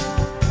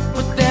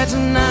 but that's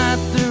not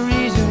the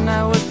reason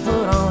I was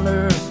put on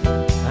earth.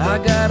 I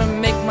gotta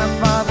make my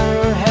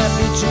father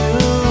happy too.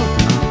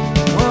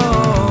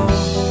 Whoa,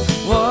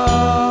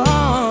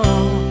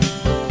 whoa,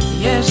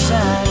 yes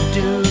I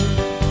do.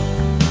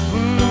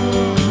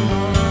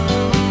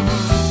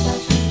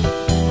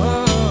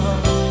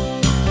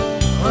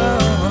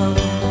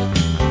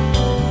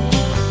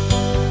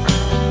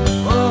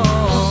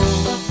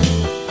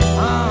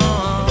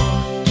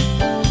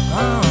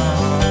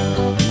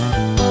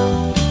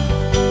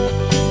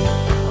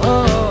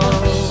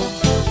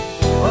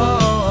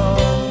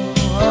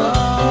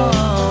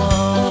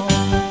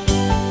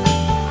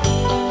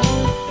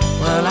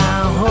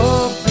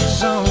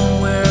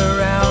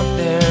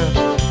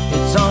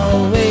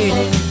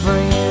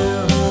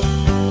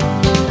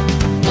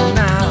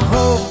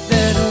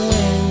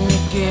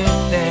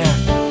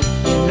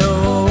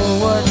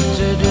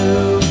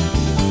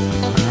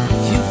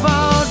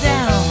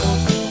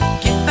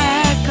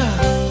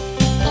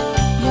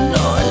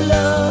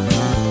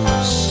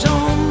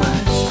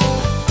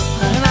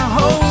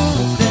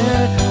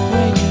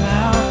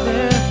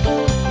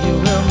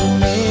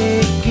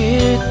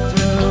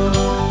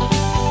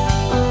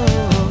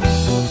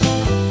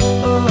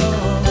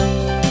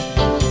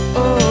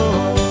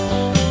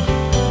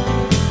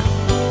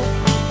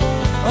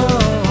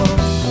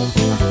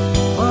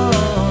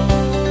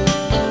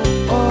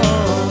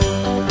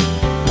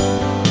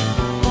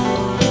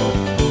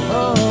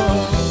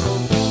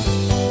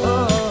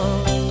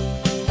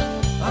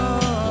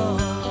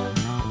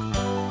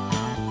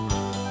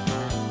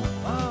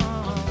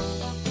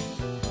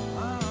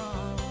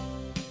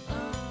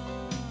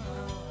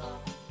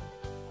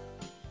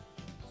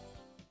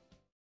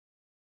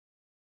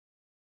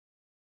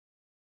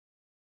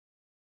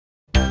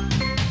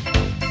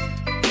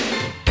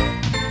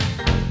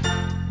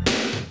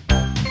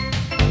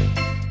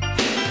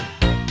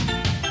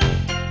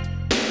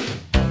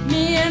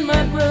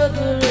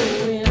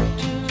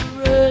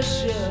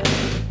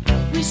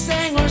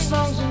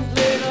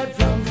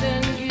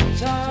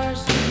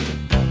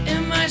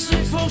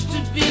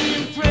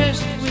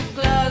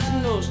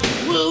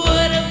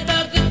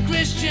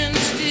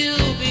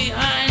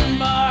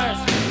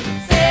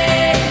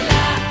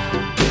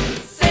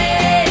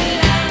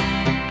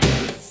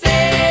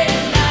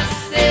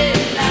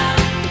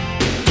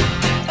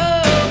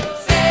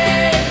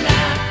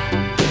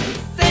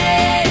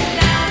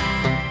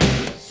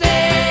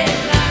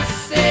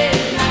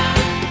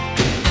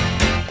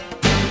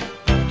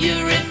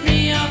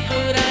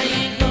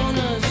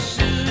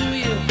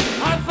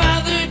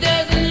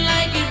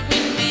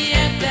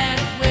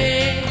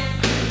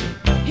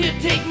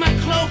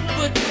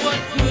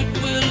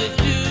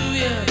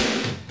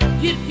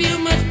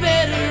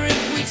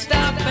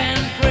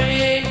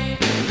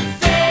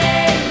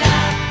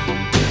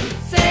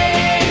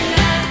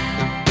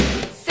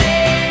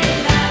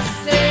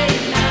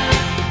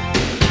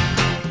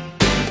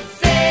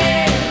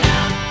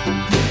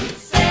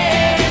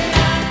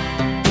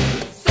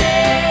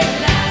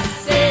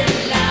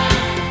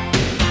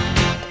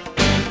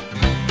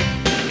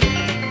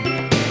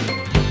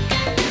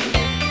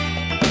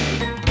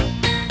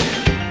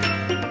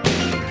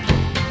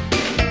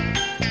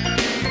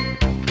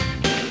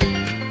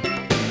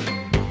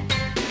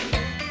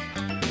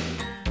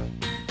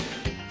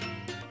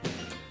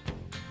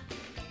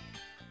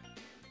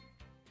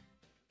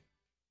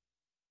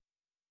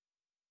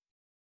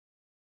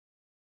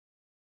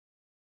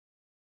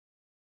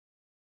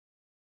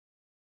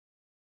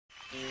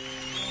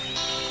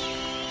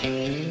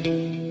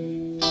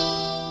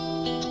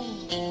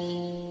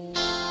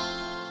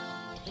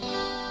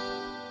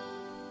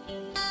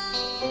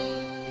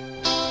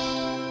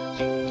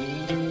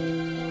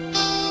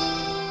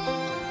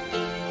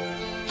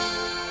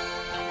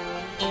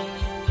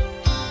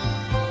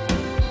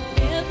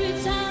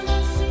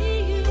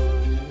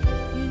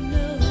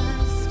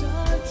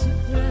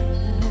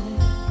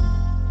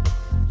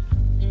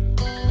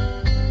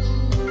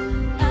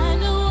 I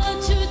know what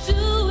you're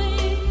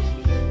doing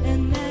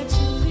and that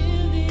you're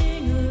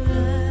living a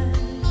lie.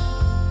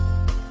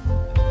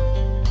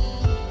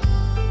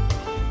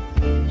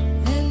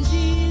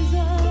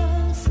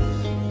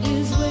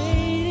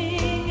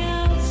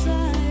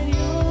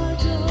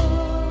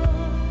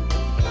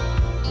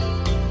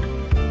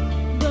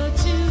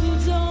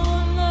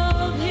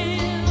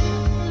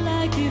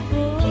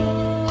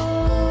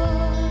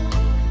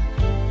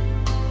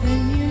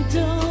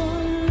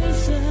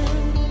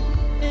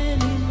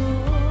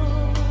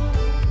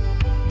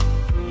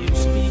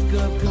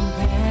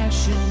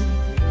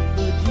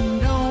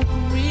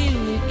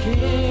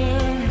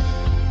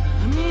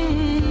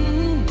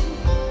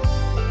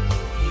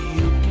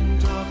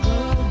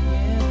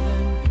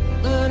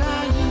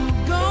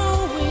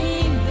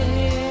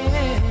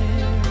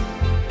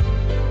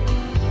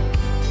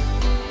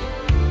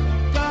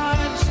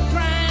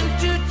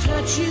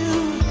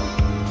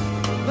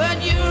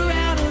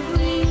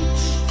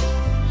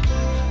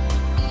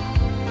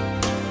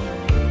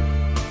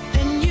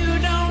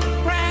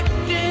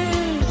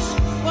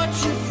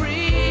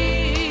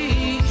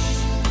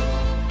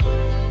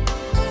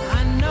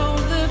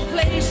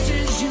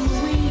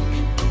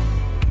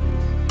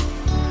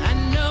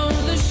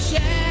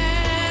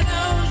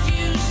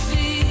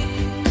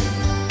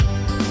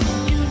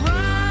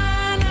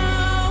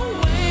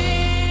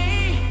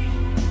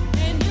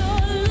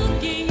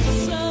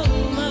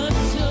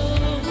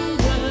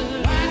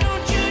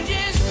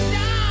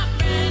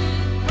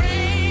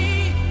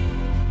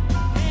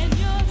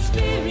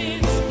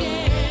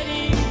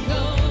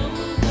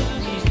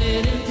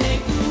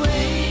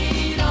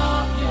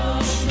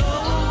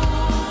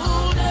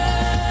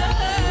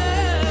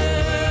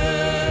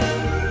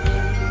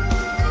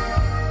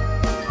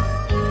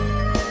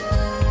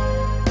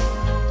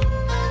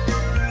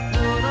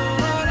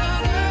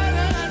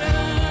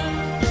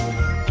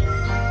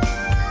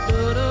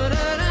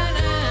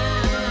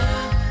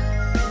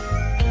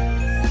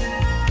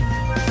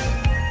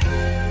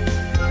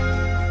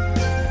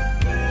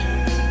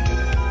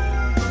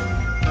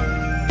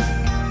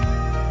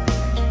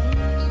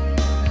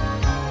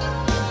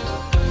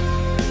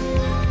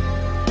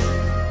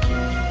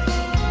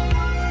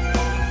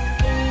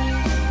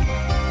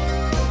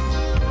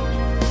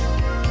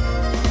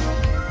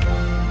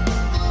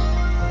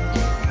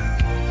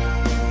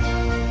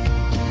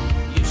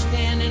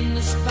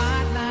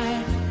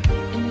 spotlight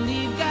and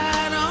leave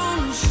God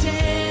on the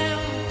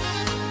shelf.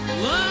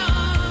 Whoa.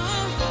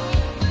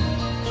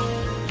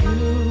 You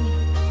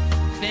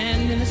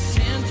stand in the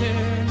center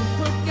and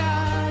put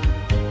God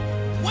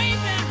way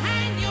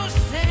behind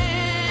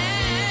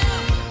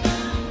yourself.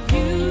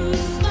 You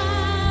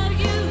smile,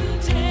 you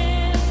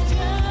jest,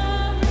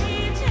 your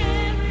reach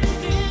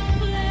everything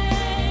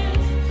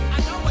place. I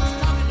know what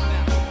you're talking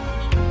about,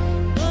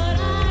 but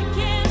I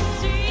can't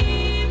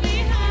see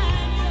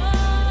behind your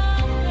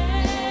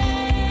face.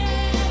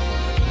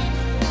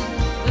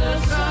 The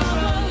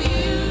sorrow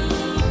you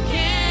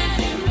can't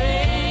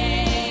erase.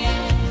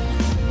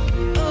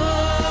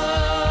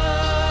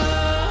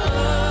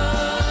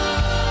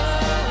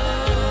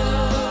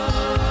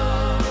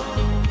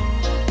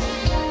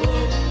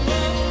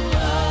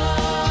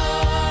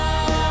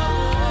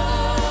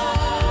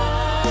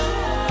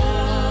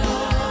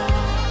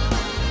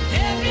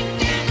 Every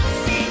time I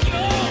see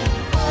you,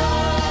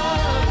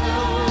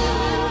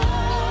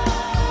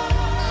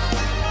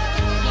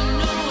 you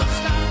know I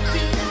start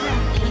to cry,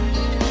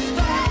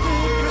 start to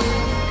cry.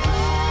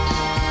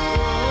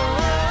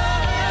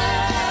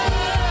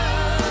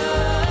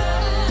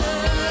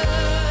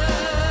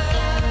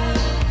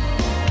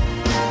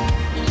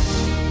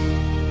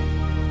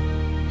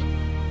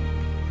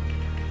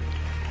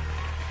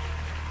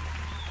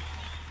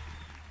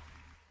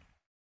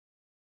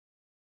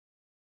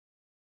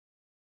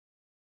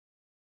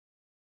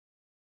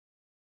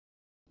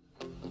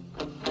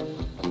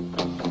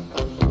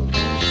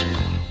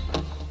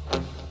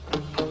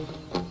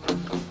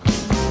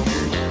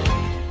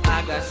 I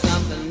got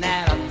something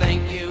that I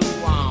think you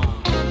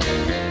want.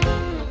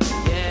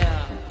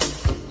 Yeah.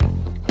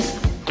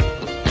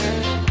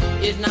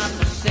 It's not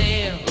for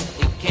sale,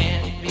 it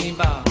can't be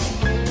bought.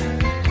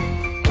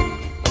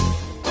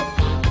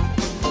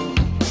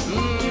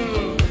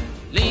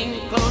 Lean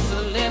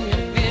closer, let me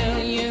fill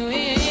you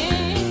in.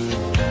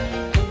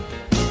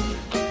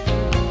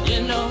 You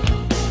know,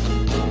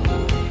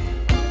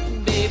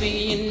 baby,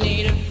 you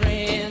need a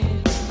friend.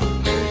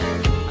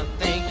 I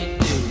think you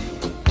do.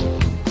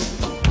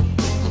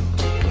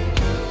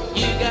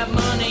 You got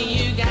money,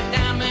 you got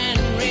diamond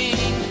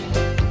rings.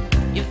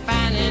 You're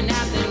finding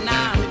out they're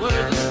not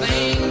worth a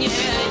thing.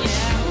 Yeah,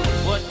 yeah.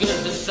 What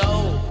good's a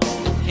soul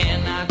who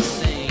cannot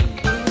sing?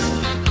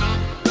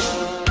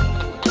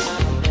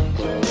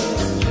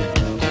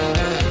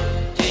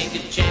 Take a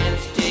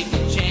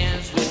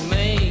chance with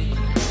me.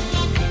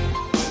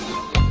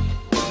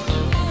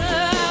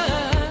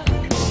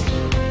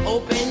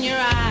 Open your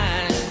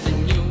eyes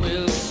and you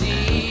will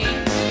see.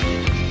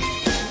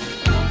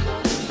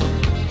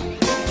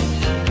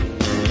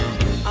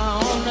 I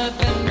own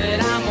nothing, but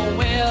I'm a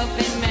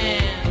wealthy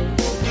man.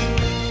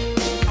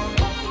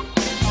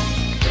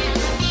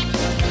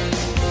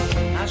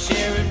 I'll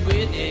share it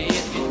with you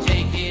if you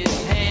take his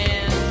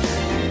hand.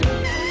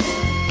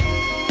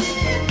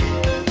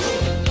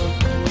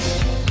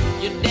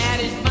 Your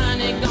daddy's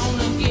money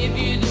gonna give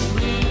you the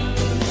blues.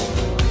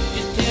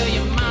 Just tell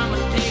your mama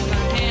take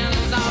her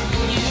hands off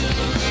of you.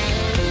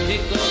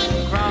 Pick up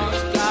the cross,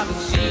 God will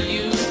see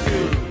you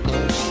through.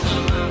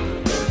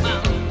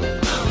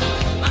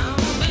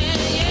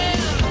 Yeah.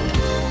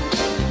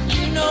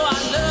 You know I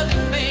love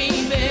you,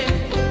 baby.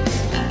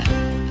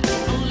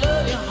 I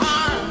love your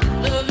heart,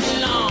 love you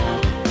long.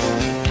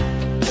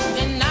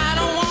 And I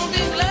don't want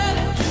this love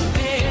to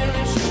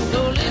perish. So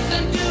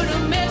listen to the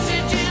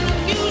message and the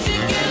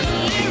music and the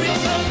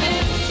lyrics of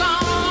this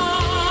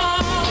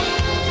song.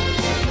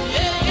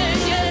 Yeah, yeah,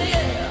 yeah,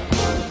 yeah.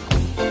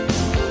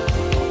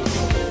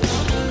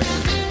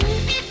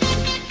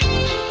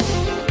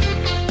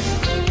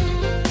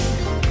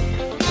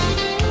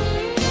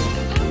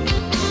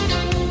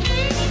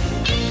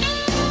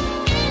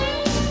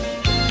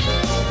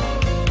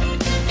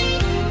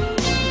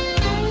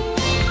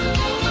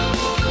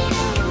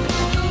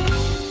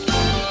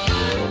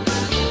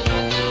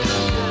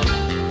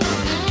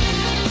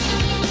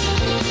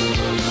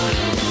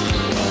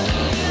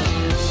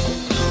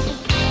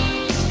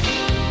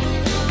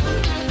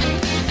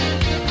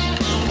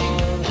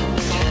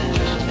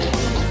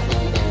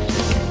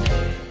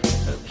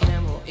 A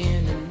camel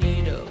in a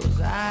needle's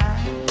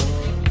eye.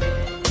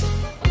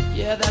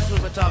 Yeah, that's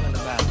what we're talking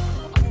about.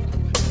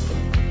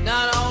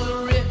 Not all the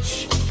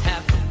rich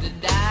have to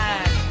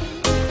die.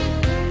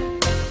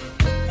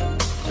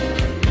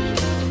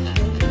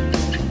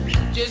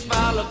 Just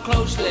follow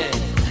closely,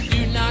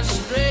 do not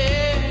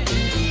stray.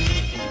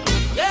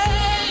 Yeah,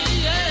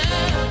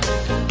 yeah.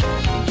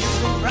 You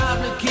can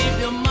probably keep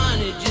your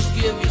money, just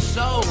give your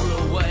soul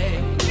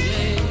away.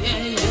 Yeah,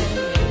 yeah, yeah.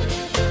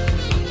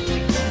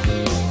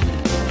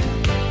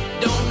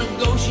 Don't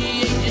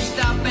negotiate, just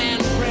stop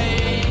and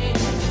pray.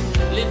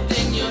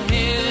 Lifting your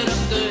head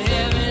up to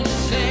heaven and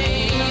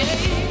say,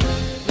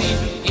 please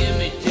forgive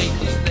me, take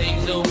these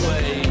things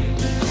away.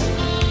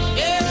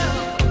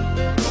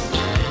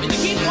 Yeah. And you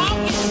keep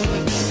walking.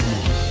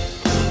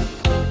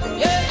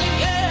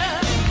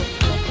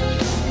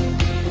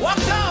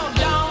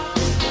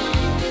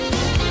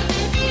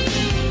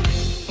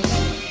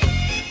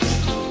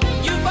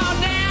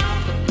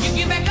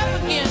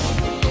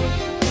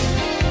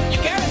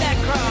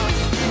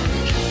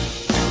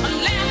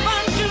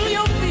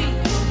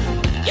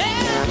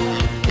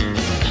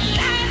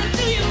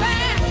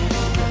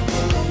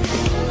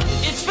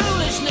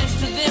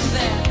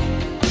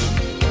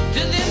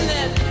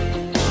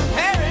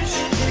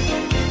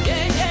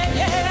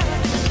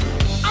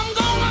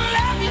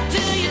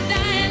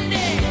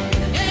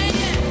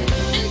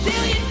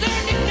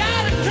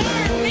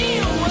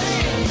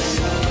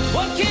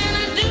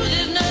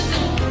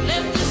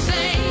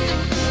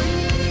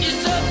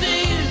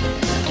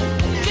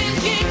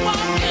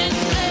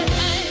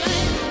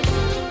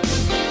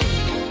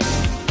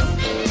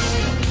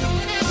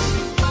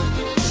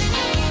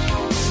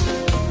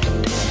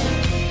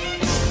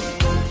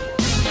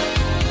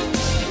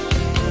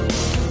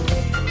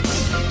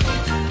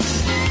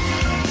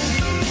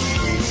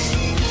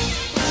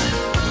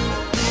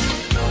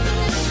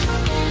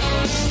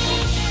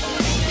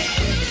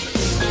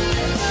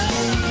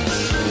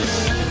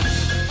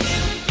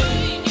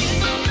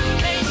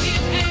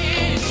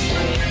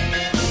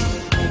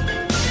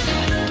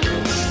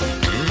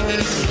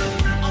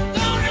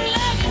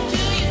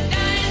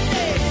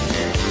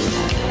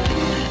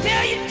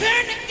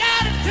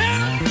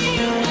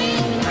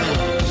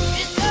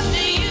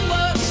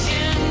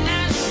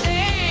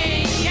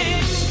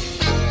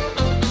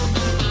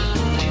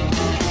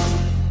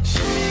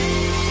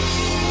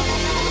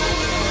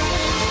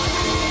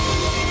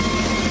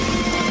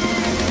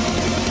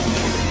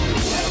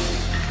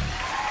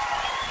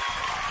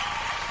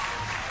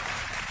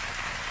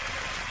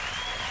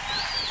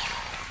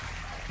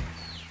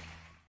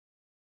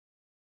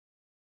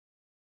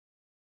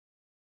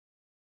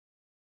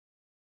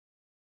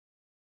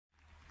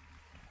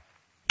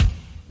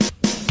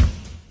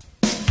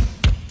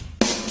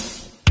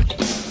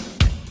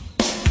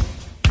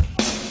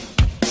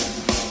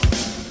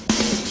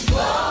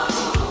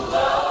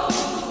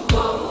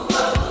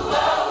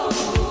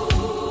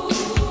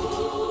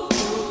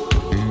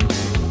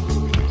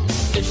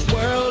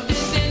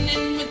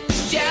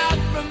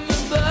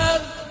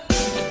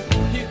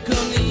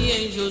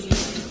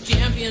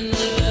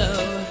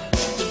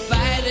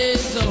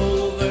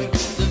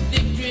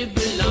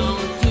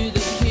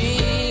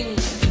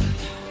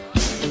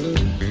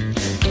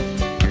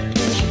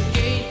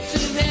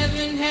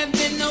 have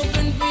been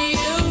open for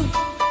you.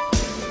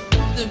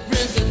 The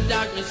Prince of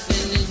Darkness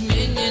and his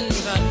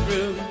minions are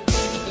through.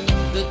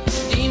 The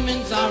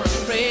demons are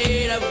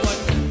afraid of what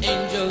the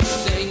angels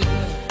sing.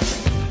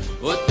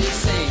 What they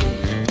sing.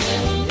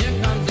 Here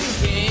comes the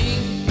king.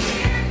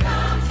 Here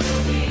comes the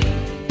king.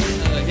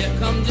 Here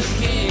comes the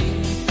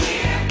king.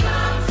 Here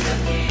comes the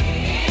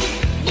king.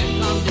 Here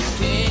comes the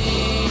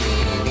king.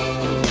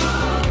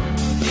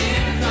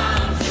 Here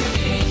comes the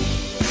king.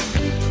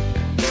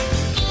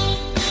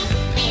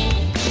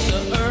 The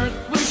earth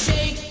will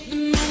shake, the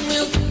moon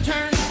will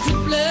turn to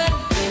blood.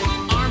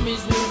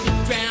 Armies will be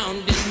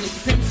drowned in the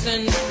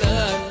crimson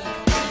flood.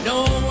 No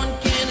one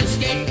can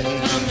escape the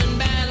coming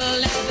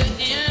battle at the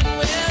end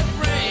will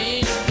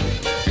bring.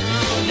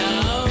 Oh no.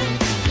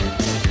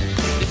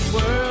 This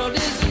world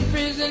is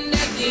imprisoned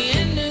at the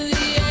end of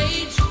the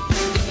age.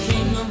 The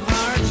King of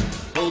Hearts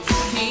holds the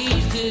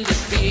keys to the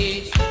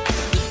cage.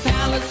 The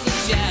palace of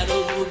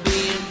shadows will be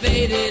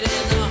invaded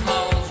and the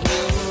halls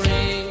will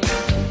ring.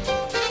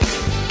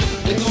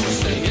 They're gonna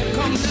say, here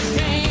comes the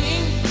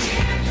king.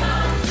 Here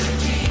comes the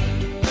king.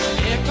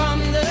 Here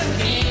comes the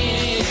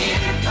king.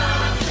 Here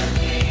comes the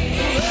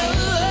king.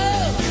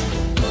 Whoa,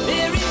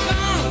 here he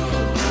comes.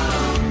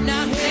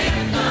 Now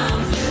here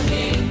comes the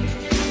king.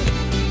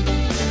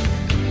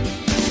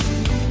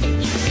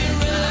 You can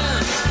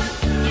run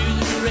through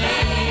the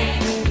rain.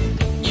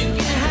 You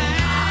can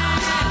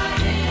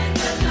hide in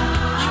the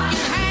night. You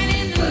can hide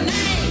in the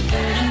night.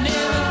 You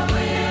never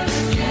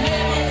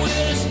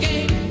will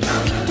escape.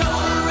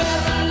 Total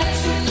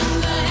revelation of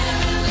the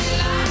heavenly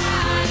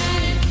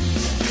light.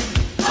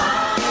 I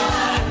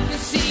can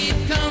see it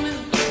coming,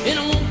 and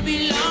it won't be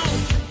long.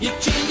 You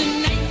change the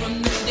night from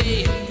the day,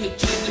 you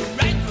choose the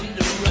right from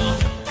the wrong.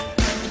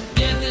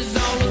 Death is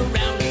all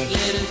around us,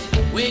 let us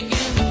wake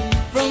up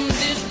from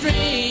this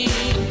dream.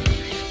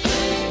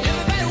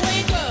 Everybody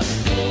wake up.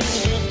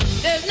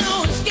 There's no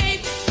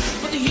escape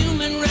for the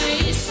human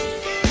race.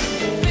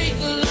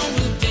 Faith alone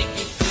will take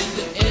you to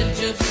the edge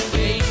of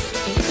space.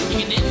 You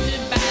can enter